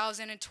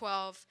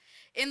 2012.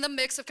 In the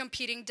mix of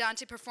competing,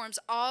 Donte performs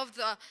all of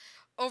the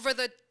over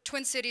the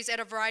Twin Cities at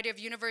a variety of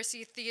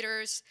university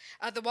theaters,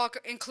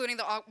 including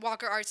the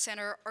Walker Arts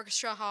Center,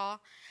 Orchestra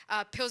Hall,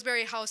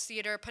 Pillsbury House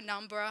Theater,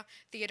 Penumbra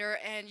Theater,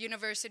 and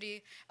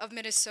University of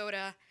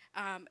Minnesota,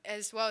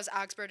 as well as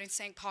Augsburg and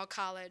St. Paul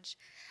College.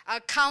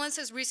 Collins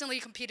has recently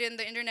competed in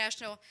the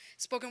International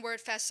Spoken Word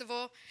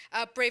Festival,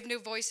 Brave New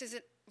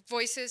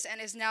Voices,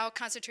 and is now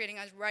concentrating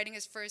on writing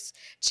his first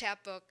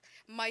chapbook,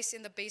 Mice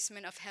in the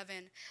Basement of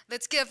Heaven.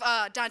 Let's give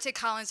Donte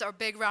Collins our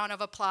big round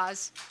of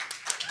applause.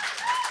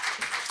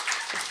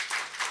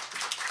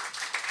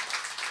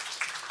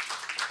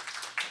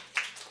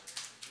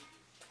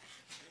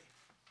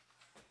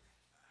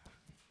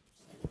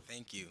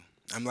 Thank you.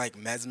 I'm like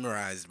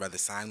mesmerized by the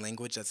sign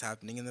language that's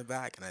happening in the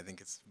back, and I think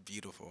it's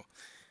beautiful.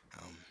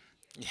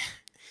 Yeah.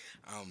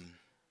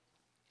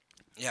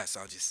 Yeah,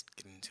 so I'll just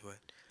get into it.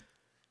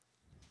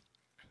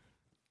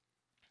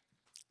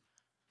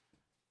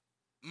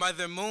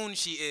 Mother Moon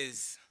she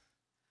is,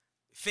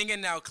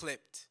 fingernail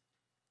clipped,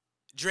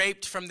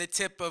 draped from the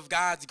tip of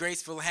God's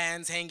graceful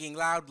hands hanging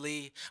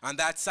loudly on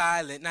that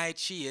silent night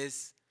she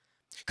is.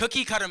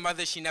 Cookie cutter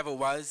mother she never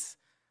was.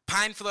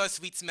 Pine floor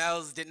sweet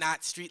smells did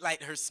not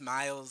streetlight her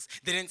smiles,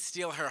 didn't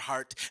steal her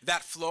heart.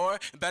 That floor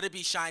better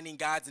be shining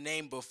God's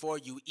name before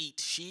you eat.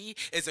 She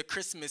is a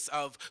Christmas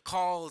of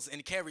calls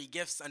and carry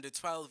gifts under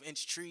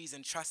 12-inch trees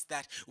and trust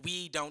that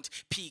we don't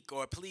peek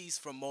or please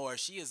for more.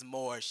 She is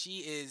more. She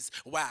is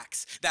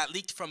wax that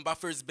leaked from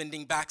buffers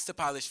bending backs to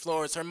polished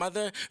floors. Her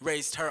mother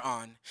raised her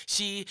on.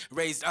 She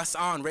raised us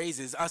on,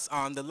 raises us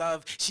on. The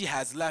love she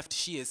has left,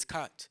 she is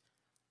cut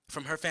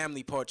from her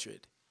family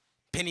portrait,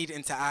 pennied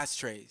into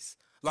ashtrays.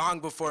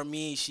 Long before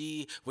me,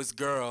 she was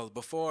girl.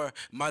 Before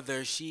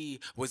mother, she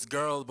was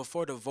girl.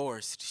 Before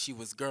divorced, she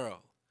was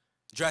girl.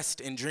 Dressed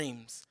in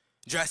dreams.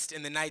 Dressed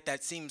in the night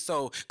that seemed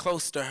so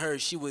close to her,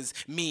 she was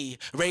me,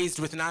 raised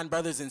with 9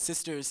 brothers and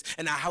sisters,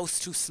 in a house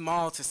too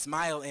small to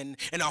smile in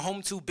a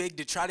home too big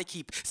to try to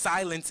keep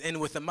silence in,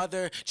 with a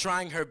mother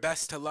trying her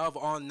best to love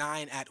all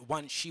 9 at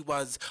once. She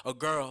was a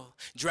girl,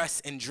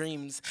 dressed in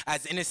dreams,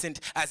 as innocent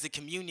as the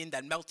communion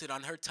that melted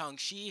on her tongue.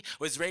 She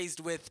was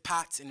raised with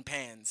pots and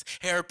pans,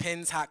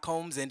 hairpins, hot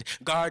combs, and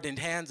gardened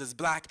hands as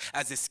black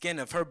as the skin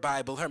of her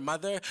Bible. Her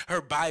mother,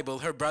 her Bible,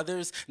 her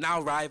brothers,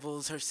 now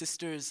rivals, her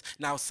sisters,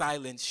 now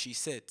silence. She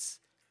sits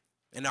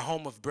in a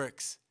home of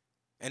bricks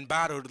and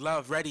bottled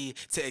love ready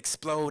to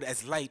explode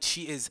as light.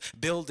 She is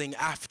building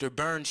after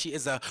burn. She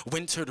is a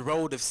wintered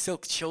road of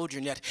silk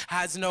children, yet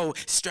has no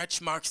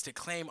stretch marks to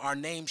claim our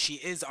name. She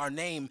is our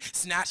name,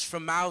 snatched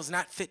from mouths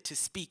not fit to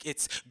speak.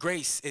 Its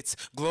grace, its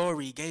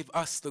glory gave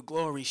us the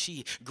glory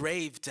she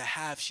graved to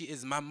have. She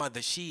is my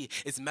mother. She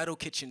is metal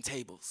kitchen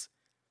tables,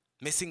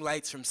 missing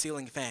lights from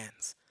ceiling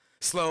fans.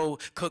 Slow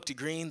cooked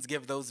greens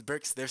give those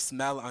bricks their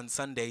smell on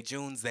Sunday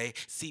Junes. They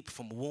seep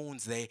from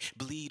wounds, they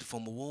bleed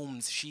from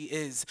wombs. She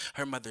is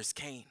her mother's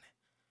cane.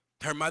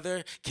 Her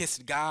mother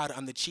kissed God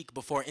on the cheek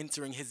before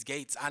entering his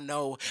gates. I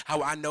know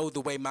how I know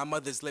the way my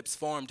mother's lips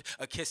formed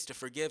a kiss to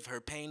forgive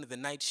her pain the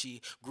night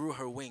she grew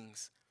her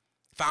wings.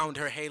 Found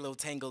her halo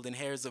tangled in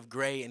hairs of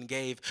gray and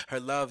gave her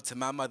love to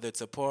my mother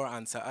to pour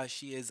onto us.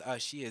 She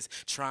is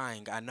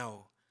trying, I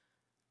know,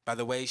 by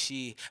the way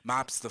she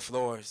mops the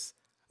floors,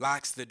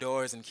 locks the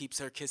doors, and keeps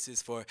her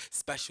kisses for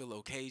special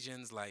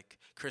occasions like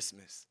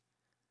Christmas.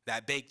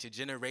 That baked a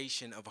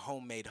generation of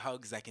homemade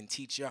hugs that can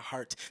teach your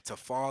heart to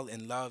fall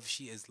in love.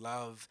 She is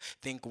love.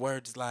 Think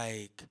words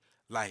like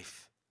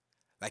life,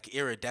 like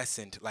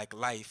iridescent, like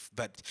life,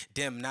 but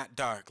dim, not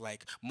dark,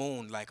 like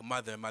moon, like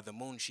mother, mother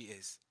moon she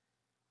is.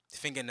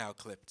 Fingernail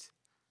clipped,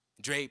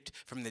 draped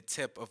from the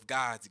tip of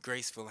God's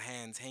graceful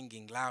hands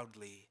hanging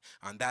loudly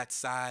on that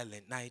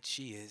silent night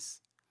she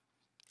is.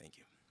 Thank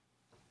you.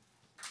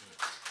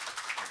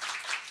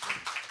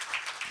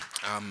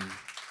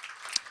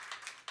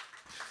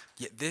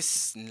 Yeah,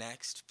 this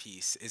next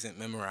piece isn't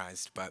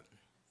memorized, but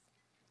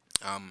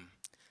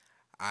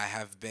I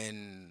have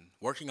been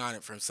working on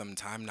it for some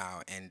time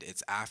now, and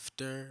it's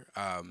after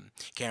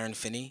Karen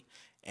Finney,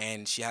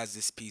 and she has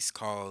this piece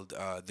called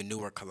The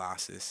Newer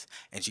Colossus,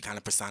 and she kind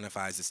of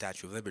personifies the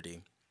Statue of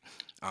Liberty.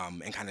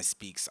 And kind of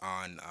speaks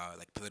on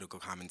like political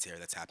commentary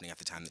that's happening at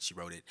the time that she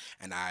wrote it,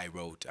 and I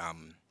wrote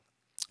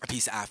a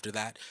piece after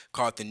that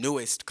called The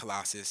Newest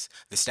Colossus,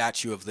 The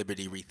Statue of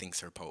Liberty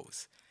Rethinks Her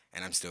Pose.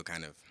 And I'm still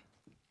kind of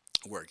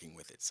working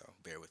with it, so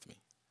bear with me.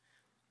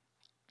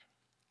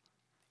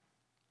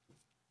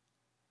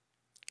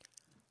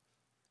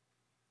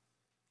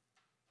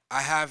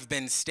 I have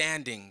been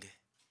standing,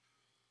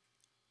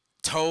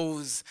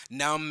 toes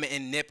numb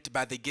and nipped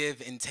by the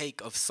give and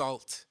take of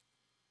salt,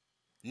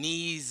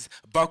 knees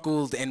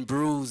buckled and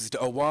bruised,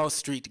 a Wall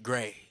Street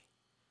gray.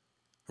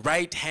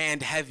 Right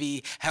hand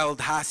heavy, held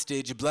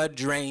hostage, blood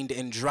drained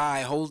and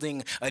dry,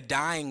 holding a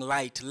dying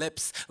light,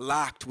 lips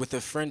locked with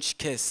a French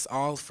kiss,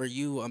 all for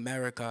you,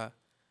 America.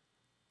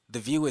 The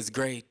view is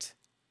great.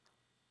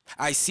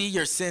 I see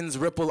your sins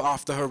ripple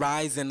off the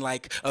horizon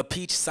like a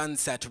peach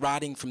sunset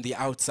rotting from the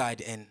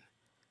outside in.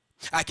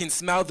 I can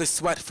smell the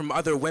sweat from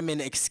other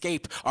women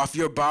escape off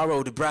your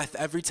borrowed breath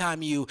every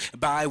time you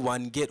buy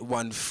one, get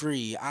one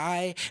free.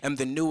 I am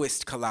the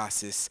newest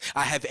Colossus.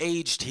 I have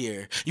aged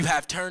here. You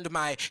have turned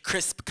my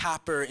crisp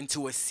copper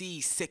into a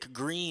sea-sick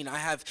green. I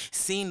have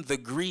seen the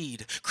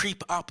greed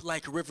creep up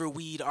like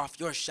riverweed off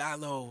your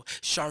shallow,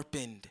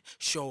 sharpened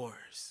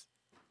shores.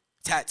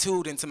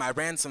 Tattooed into my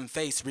ransom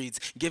face reads,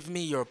 "Give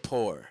me your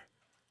poor.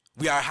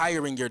 We are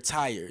hiring your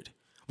tired.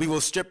 We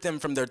will strip them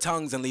from their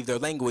tongues and leave their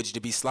language to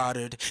be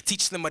slaughtered.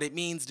 Teach them what it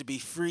means to be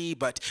free,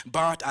 but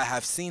bought I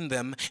have seen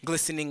them,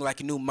 glistening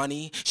like new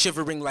money,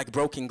 shivering like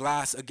broken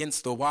glass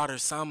against the water.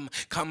 Some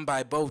come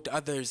by boat,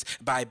 others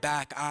by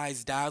back,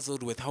 eyes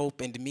dazzled with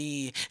hope, and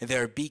me,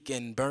 their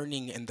beacon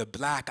burning in the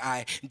black.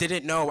 I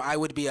didn't know I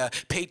would be a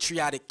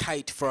patriotic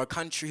kite for a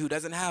country who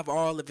doesn't have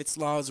all of its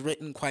laws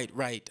written quite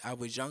right. I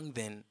was young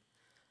then,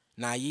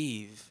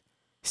 naive,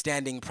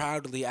 standing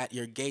proudly at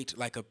your gate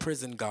like a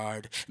prison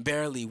guard,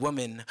 barely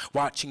woman,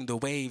 watching the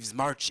waves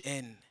march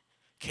in,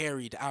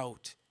 carried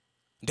out.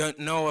 Don't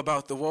know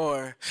about the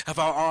war,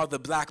 about all the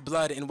black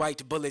blood and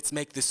white bullets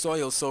make the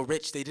soil so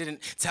rich. They didn't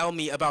tell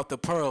me about the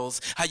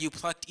pearls, how you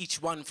plucked each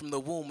one from the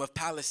womb of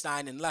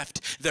Palestine and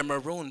left their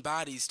maroon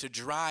bodies to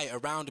dry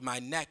around my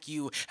neck.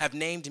 You have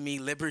named me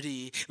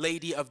Liberty,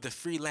 Lady of the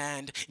Free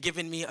Land,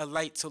 given me a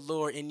light to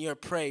lure in your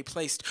prey,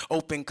 placed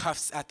open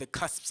cuffs at the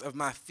cusps of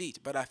my feet.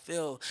 But I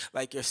feel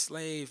like your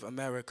slave,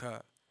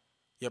 America,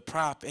 your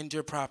prop and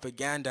your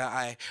propaganda.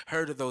 I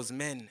heard of those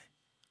men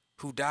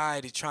who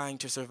died trying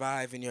to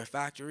survive in your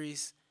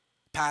factories,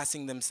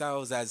 passing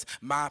themselves as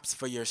mops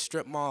for your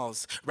strip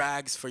malls,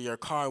 rags for your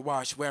car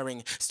wash,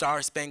 wearing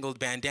star-spangled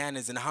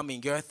bandanas and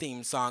humming your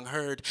theme song.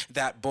 Heard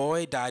that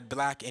boy died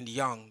black and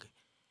young.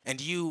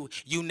 And you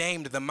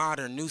named the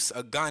modern noose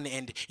a gun,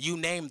 and you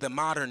named the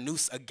modern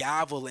noose a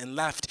gavel, and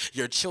left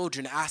your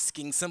children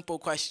asking simple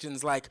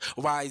questions like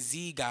why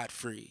Z got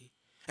free.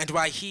 And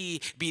why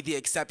he be the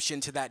exception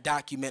to that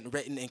document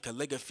written in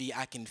calligraphy.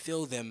 I can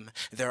feel them,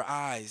 their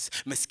eyes,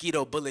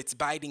 mosquito bullets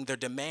biting their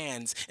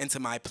demands into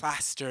my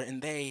plaster,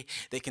 and they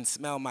can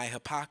smell my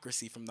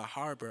hypocrisy from the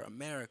harbor.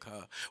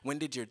 America, when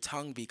did your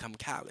tongue become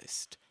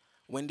calloused?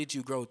 When did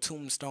you grow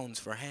tombstones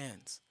for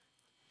hands?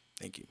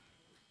 Thank you.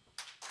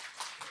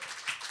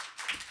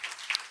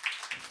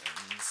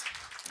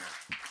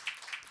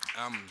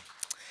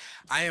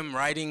 I am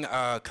writing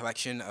a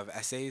collection of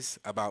essays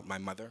about my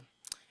mother.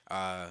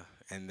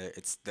 And the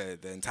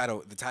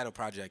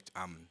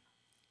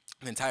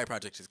entire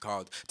project is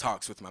called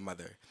Talks with My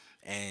Mother,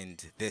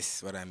 and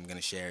this, what I'm going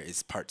to share,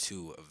 is part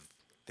 2 of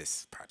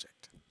this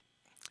project.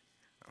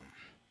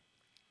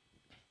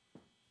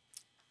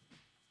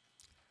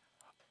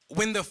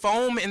 When the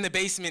foam in the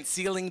basement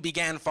ceiling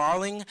began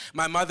falling,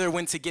 my mother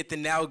went to get the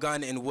nail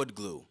gun and wood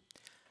glue.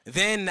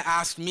 Then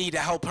asked me to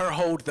help her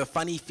hold the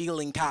funny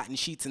feeling cotton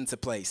sheets into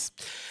place.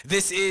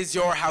 "This is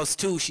your house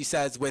too," she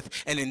says with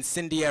an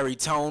incendiary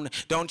tone.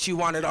 "Don't you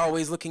want it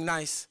always looking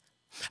nice?"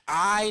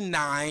 I,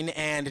 9,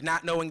 and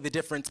not knowing the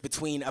difference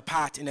between a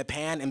pot and a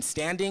pan, am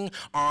standing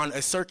on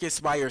a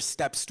circus wire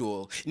step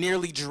stool,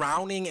 nearly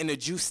drowning in a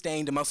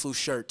juice-stained muscle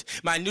shirt.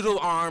 My noodle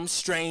arms,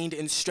 strained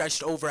and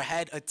stretched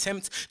overhead,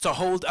 attempt to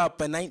hold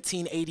up a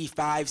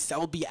 1985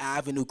 Selby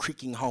Avenue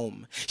creaking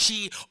home.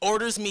 She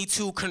orders me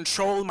to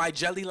control my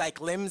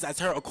jelly-like limbs as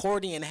her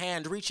accordion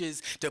hand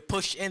reaches to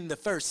push in the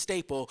first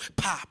staple.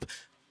 Pop!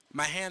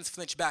 My hands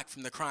flinch back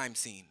from the crime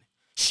scene.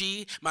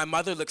 She, my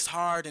mother, looks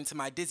hard into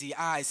my dizzy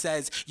eyes,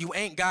 says, "You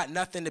ain't got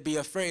nothing to be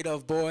afraid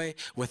of, boy,"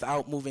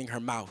 without moving her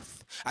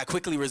mouth. I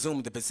quickly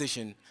resume the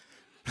position.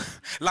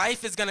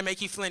 "Life is gonna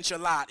make you flinch a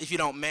lot if you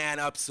don't man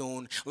up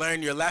soon.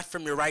 Learn your left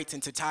from your right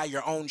and to tie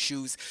your own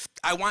shoes."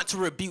 I want to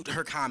rebuke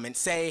her comment,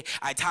 say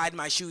I tied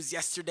my shoes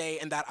yesterday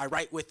and that I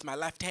write with my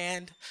left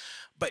hand,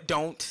 but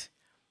don't.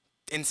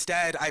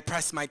 Instead, I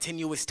press my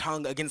tenuous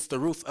tongue against the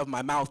roof of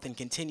my mouth and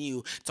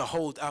continue to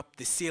hold up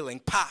the ceiling.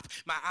 Pop!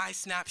 My eyes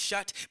snap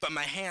shut, but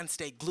my hands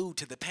stay glued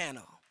to the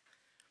panel.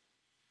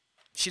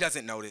 She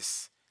doesn't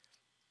notice.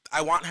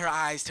 I want her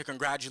eyes to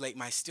congratulate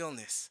my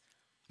stillness.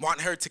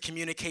 Want her to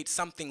communicate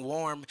something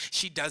warm.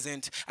 She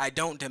doesn't. I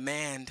don't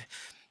demand.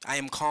 I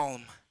am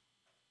calm.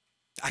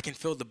 I can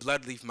feel the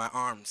blood leave my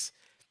arms.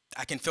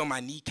 I can feel my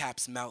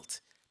kneecaps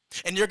melt.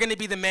 "And you're gonna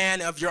be the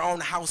man of your own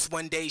house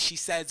one day," she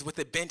says with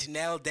a bent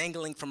nail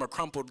dangling from her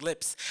crumpled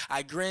lips.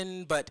 I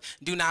grin but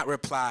do not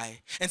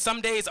reply. "And some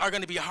days are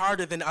gonna be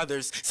harder than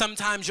others.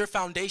 Sometimes your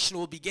foundation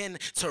will begin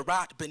to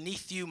rot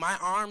beneath you. My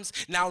arms,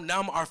 now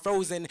numb, are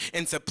frozen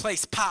into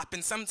place. Pop!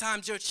 And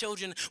sometimes your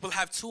children will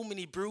have too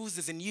many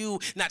bruises and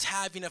you not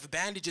have enough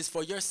bandages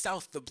for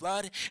yourself. The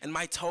blood and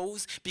my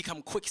toes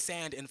become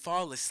quicksand and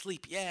fall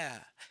asleep."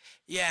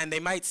 Yeah, and they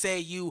might say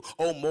you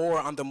owe more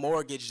on the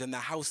mortgage than the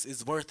house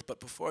is worth,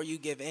 but before you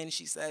give in,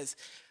 she says,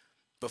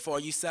 before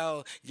you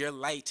sell your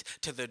light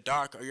to the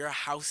dark or your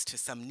house to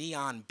some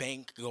neon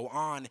bank, go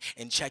on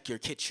and check your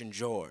kitchen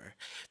drawer.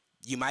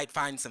 You might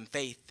find some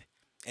faith,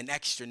 an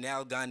extra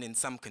nail gun, and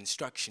some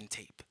construction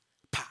tape.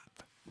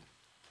 Pop.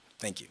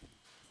 Thank you.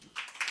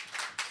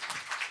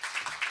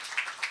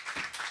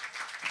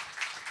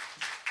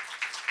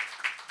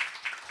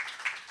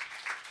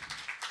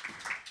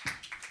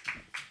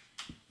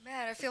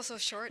 I feel so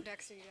short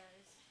next to you guys.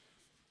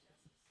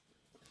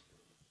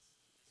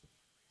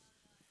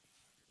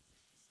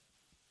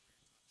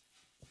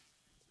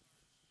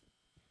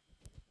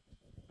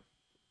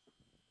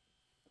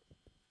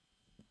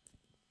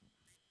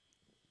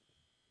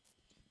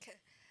 Okay.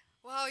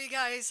 Wow, you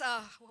guys,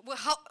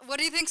 what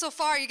do you think so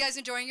far? Are you guys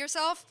enjoying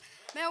yourself?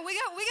 Man, we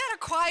got a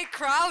quiet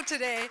crowd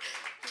today.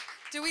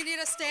 Do we need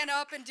to stand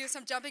up and do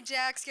some jumping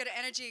jacks, get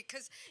energy?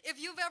 Because if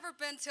you've ever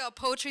been to a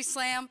poetry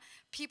slam,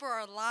 people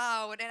are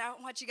loud, and I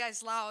want you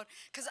guys loud,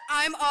 because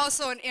I'm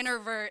also an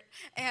introvert,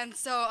 and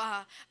so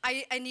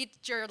I need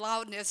your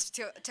loudness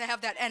to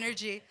have that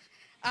energy.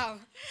 Yeah,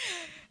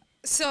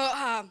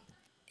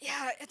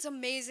 it's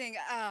amazing.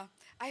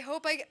 I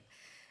hope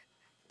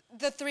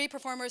the three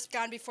performers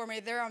gone before me,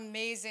 they're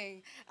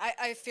amazing.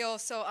 I feel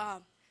so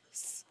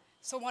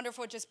so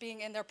wonderful just being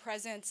in their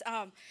presence.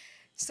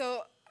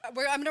 I'm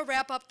going to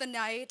wrap up the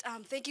night.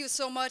 Thank you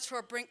so much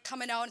for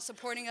coming out and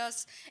supporting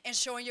us and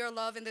showing your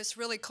love in this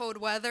really cold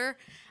weather.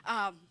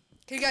 Can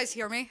you guys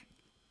hear me?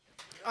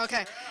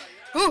 Okay.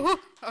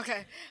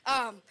 Okay.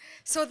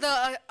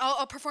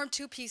 I'll perform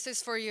two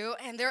pieces for you,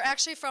 and they're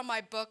actually from my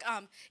book.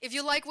 If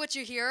you like what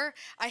you hear,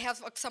 I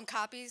have some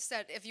copies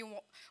that if you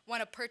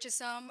want to purchase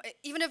them,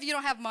 even if you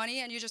don't have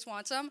money and you just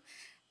want some,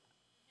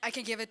 I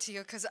can give it to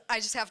you because I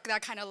just have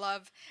that kind of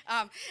love.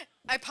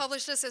 I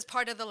published this as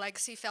part of the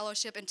Legacy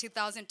Fellowship in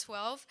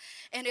 2012,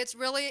 and it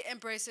really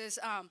embraces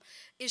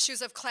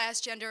issues of class,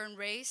 gender, and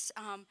race,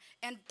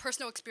 and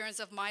personal experience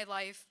of my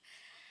life.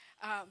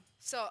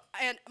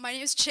 And my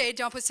name is Chay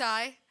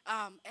Douangphouxay,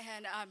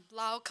 and I'm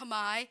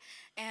Lao-Khmer,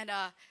 and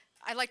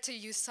I like to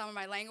use some of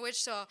my language.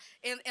 So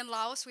in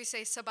Laos, we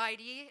say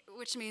sabaidi,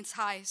 which means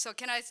hi. So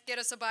can I get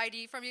a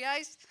sabaidi from you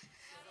guys?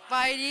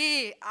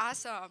 Sabaidi,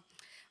 awesome.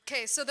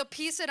 Okay, so the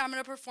piece that I'm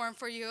going to perform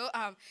for you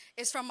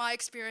is from my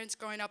experience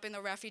growing up in the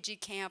refugee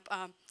camp.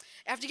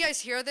 After you guys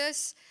hear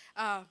this,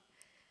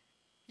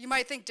 you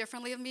might think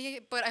differently of me,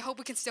 but I hope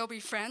we can still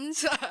be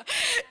friends.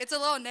 It's a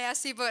little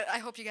nasty, but I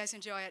hope you guys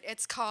enjoy it.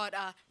 It's called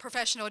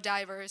Professional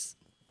Divers.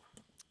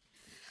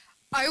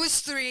 I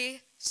was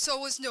 3, so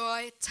was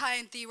Noi, Ty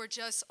and Thee were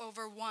just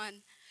over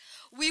 1.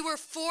 We were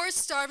 4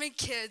 starving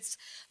kids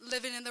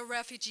living in the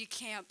refugee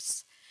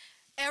camps.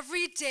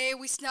 Every day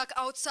we snuck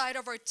outside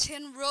of our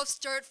tin roofs,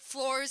 dirt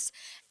floors,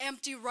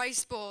 empty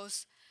rice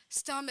bowls,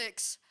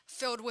 stomachs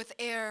filled with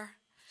air.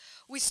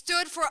 We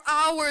stood for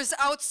hours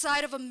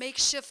outside of a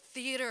makeshift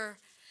theater.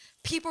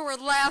 People were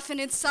laughing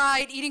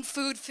inside, eating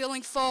food,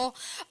 feeling full.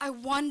 I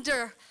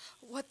wonder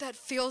what that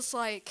feels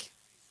like.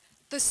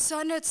 The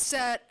sun had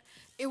set,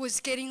 it was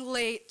getting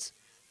late.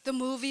 The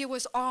movie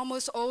was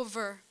almost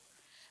over.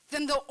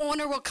 Then the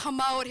owner will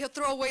come out, he'll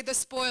throw away the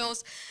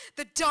spoils.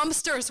 The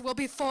dumpsters will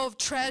be full of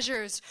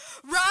treasures.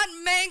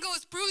 Rotten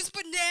mangoes, bruised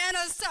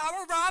bananas,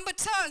 sour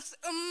rambutans.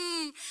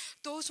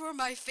 Those were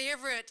my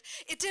favorite.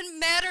 It didn't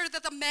matter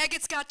that the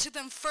maggots got to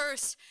them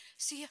first.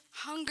 See,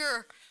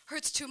 hunger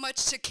hurts too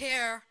much to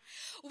care.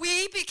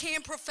 We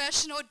became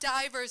professional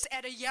divers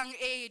at a young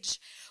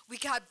age. We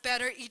got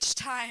better each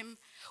time.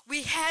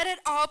 We had it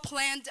all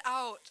planned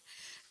out.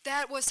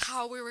 That was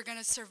how we were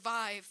gonna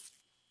survive.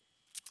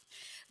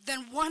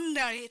 Then one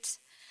night,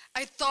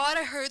 I thought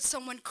I heard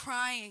someone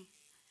crying.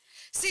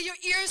 See, your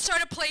ears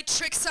start to play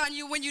tricks on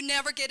you when you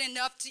never get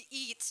enough to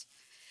eat.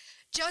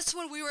 Just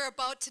when we were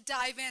about to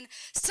dive in,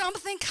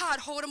 something caught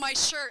hold of my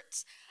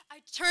shirt. I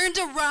turned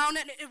around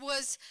and it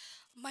was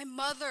my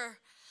mother.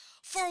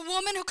 For a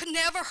woman who could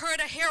never hurt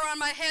a hair on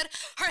my head,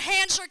 her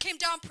hand sure came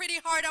down pretty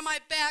hard on my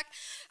back.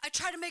 I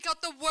tried to make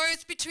out the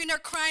words between her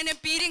crying and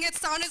beating. It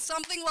sounded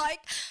something like,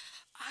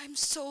 "I'm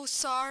so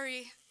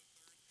sorry."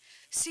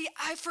 See,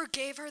 I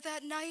forgave her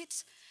that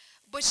night,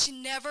 but she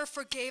never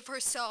forgave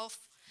herself.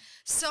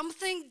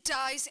 Something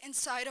dies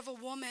inside of a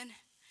woman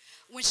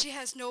when she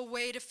has no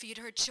way to feed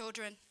her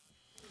children.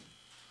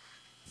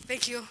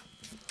 Thank you.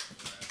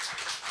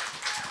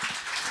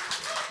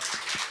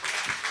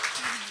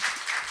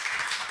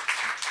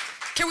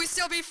 Can we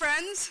still be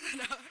friends?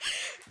 No.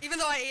 Even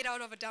though I ate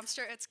out of a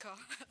dumpster, it's cool.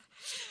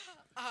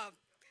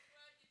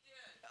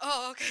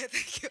 Oh, okay,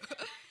 thank you.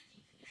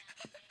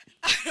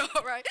 I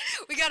know, right?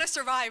 We gotta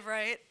survive,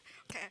 right?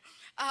 Okay.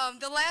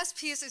 The last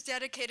piece is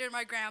dedicated to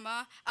my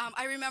grandma.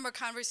 I remember a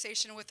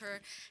conversation with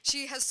her.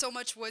 She has so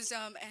much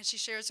wisdom, and she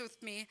shares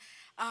with me.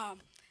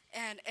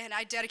 And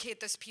I dedicate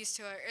this piece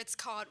to her. It's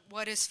called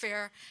 "What is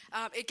Fair."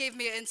 It gave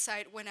me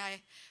insight when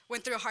I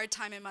went through a hard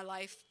time in my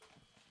life.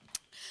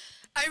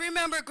 I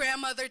remember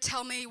grandmother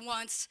tell me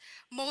once,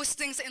 most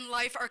things in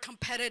life are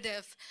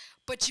competitive,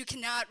 but you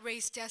cannot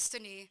race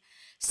destiny.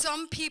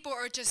 Some people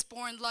are just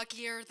born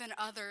luckier than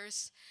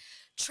others.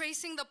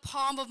 Tracing the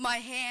palm of my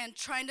hand,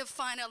 trying to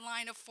find a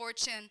line of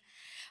fortune,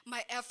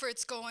 my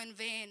efforts go in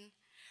vain.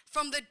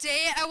 From the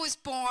day I was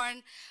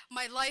born,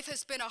 my life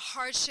has been a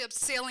hardship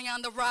sailing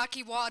on the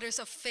rocky waters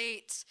of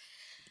fate.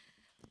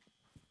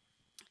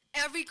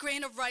 Every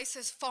grain of rice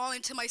has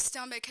fallen to my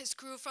stomach, has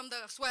grew from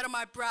the sweat of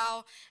my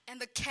brow and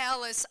the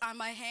callus on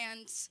my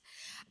hands.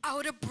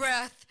 Out of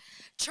breath,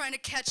 trying to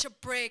catch a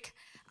break,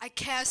 I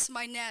cast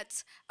my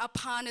net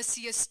upon a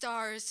sea of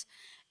stars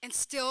and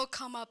still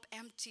come up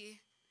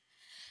empty.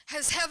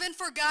 Has heaven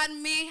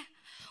forgotten me?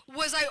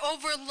 Was I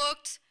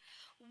overlooked?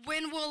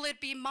 When will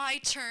it be my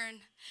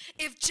turn?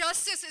 If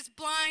justice is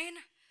blind,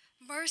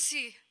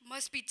 mercy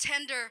must be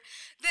tender.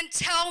 Then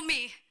tell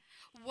me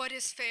what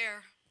is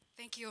fair.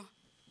 Thank you.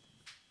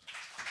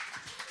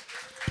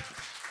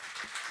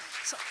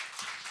 So,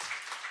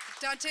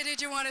 Donte,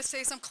 did you want to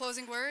say some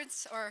closing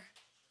words? Or,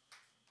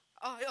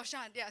 oh,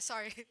 Sean, yeah,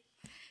 sorry.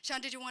 Sean,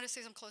 did you want to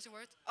say some closing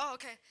words? Oh,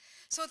 okay.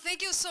 So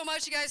thank you so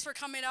much, you guys, for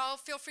coming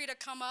out. Feel free to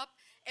come up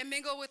and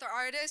mingle with our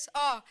artists.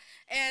 Oh,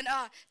 and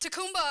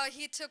Takumba,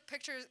 he took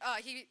pictures,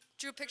 he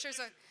drew pictures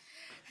of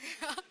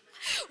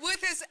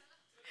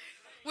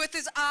with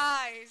his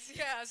eyes,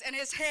 yes, and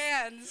his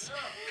hands.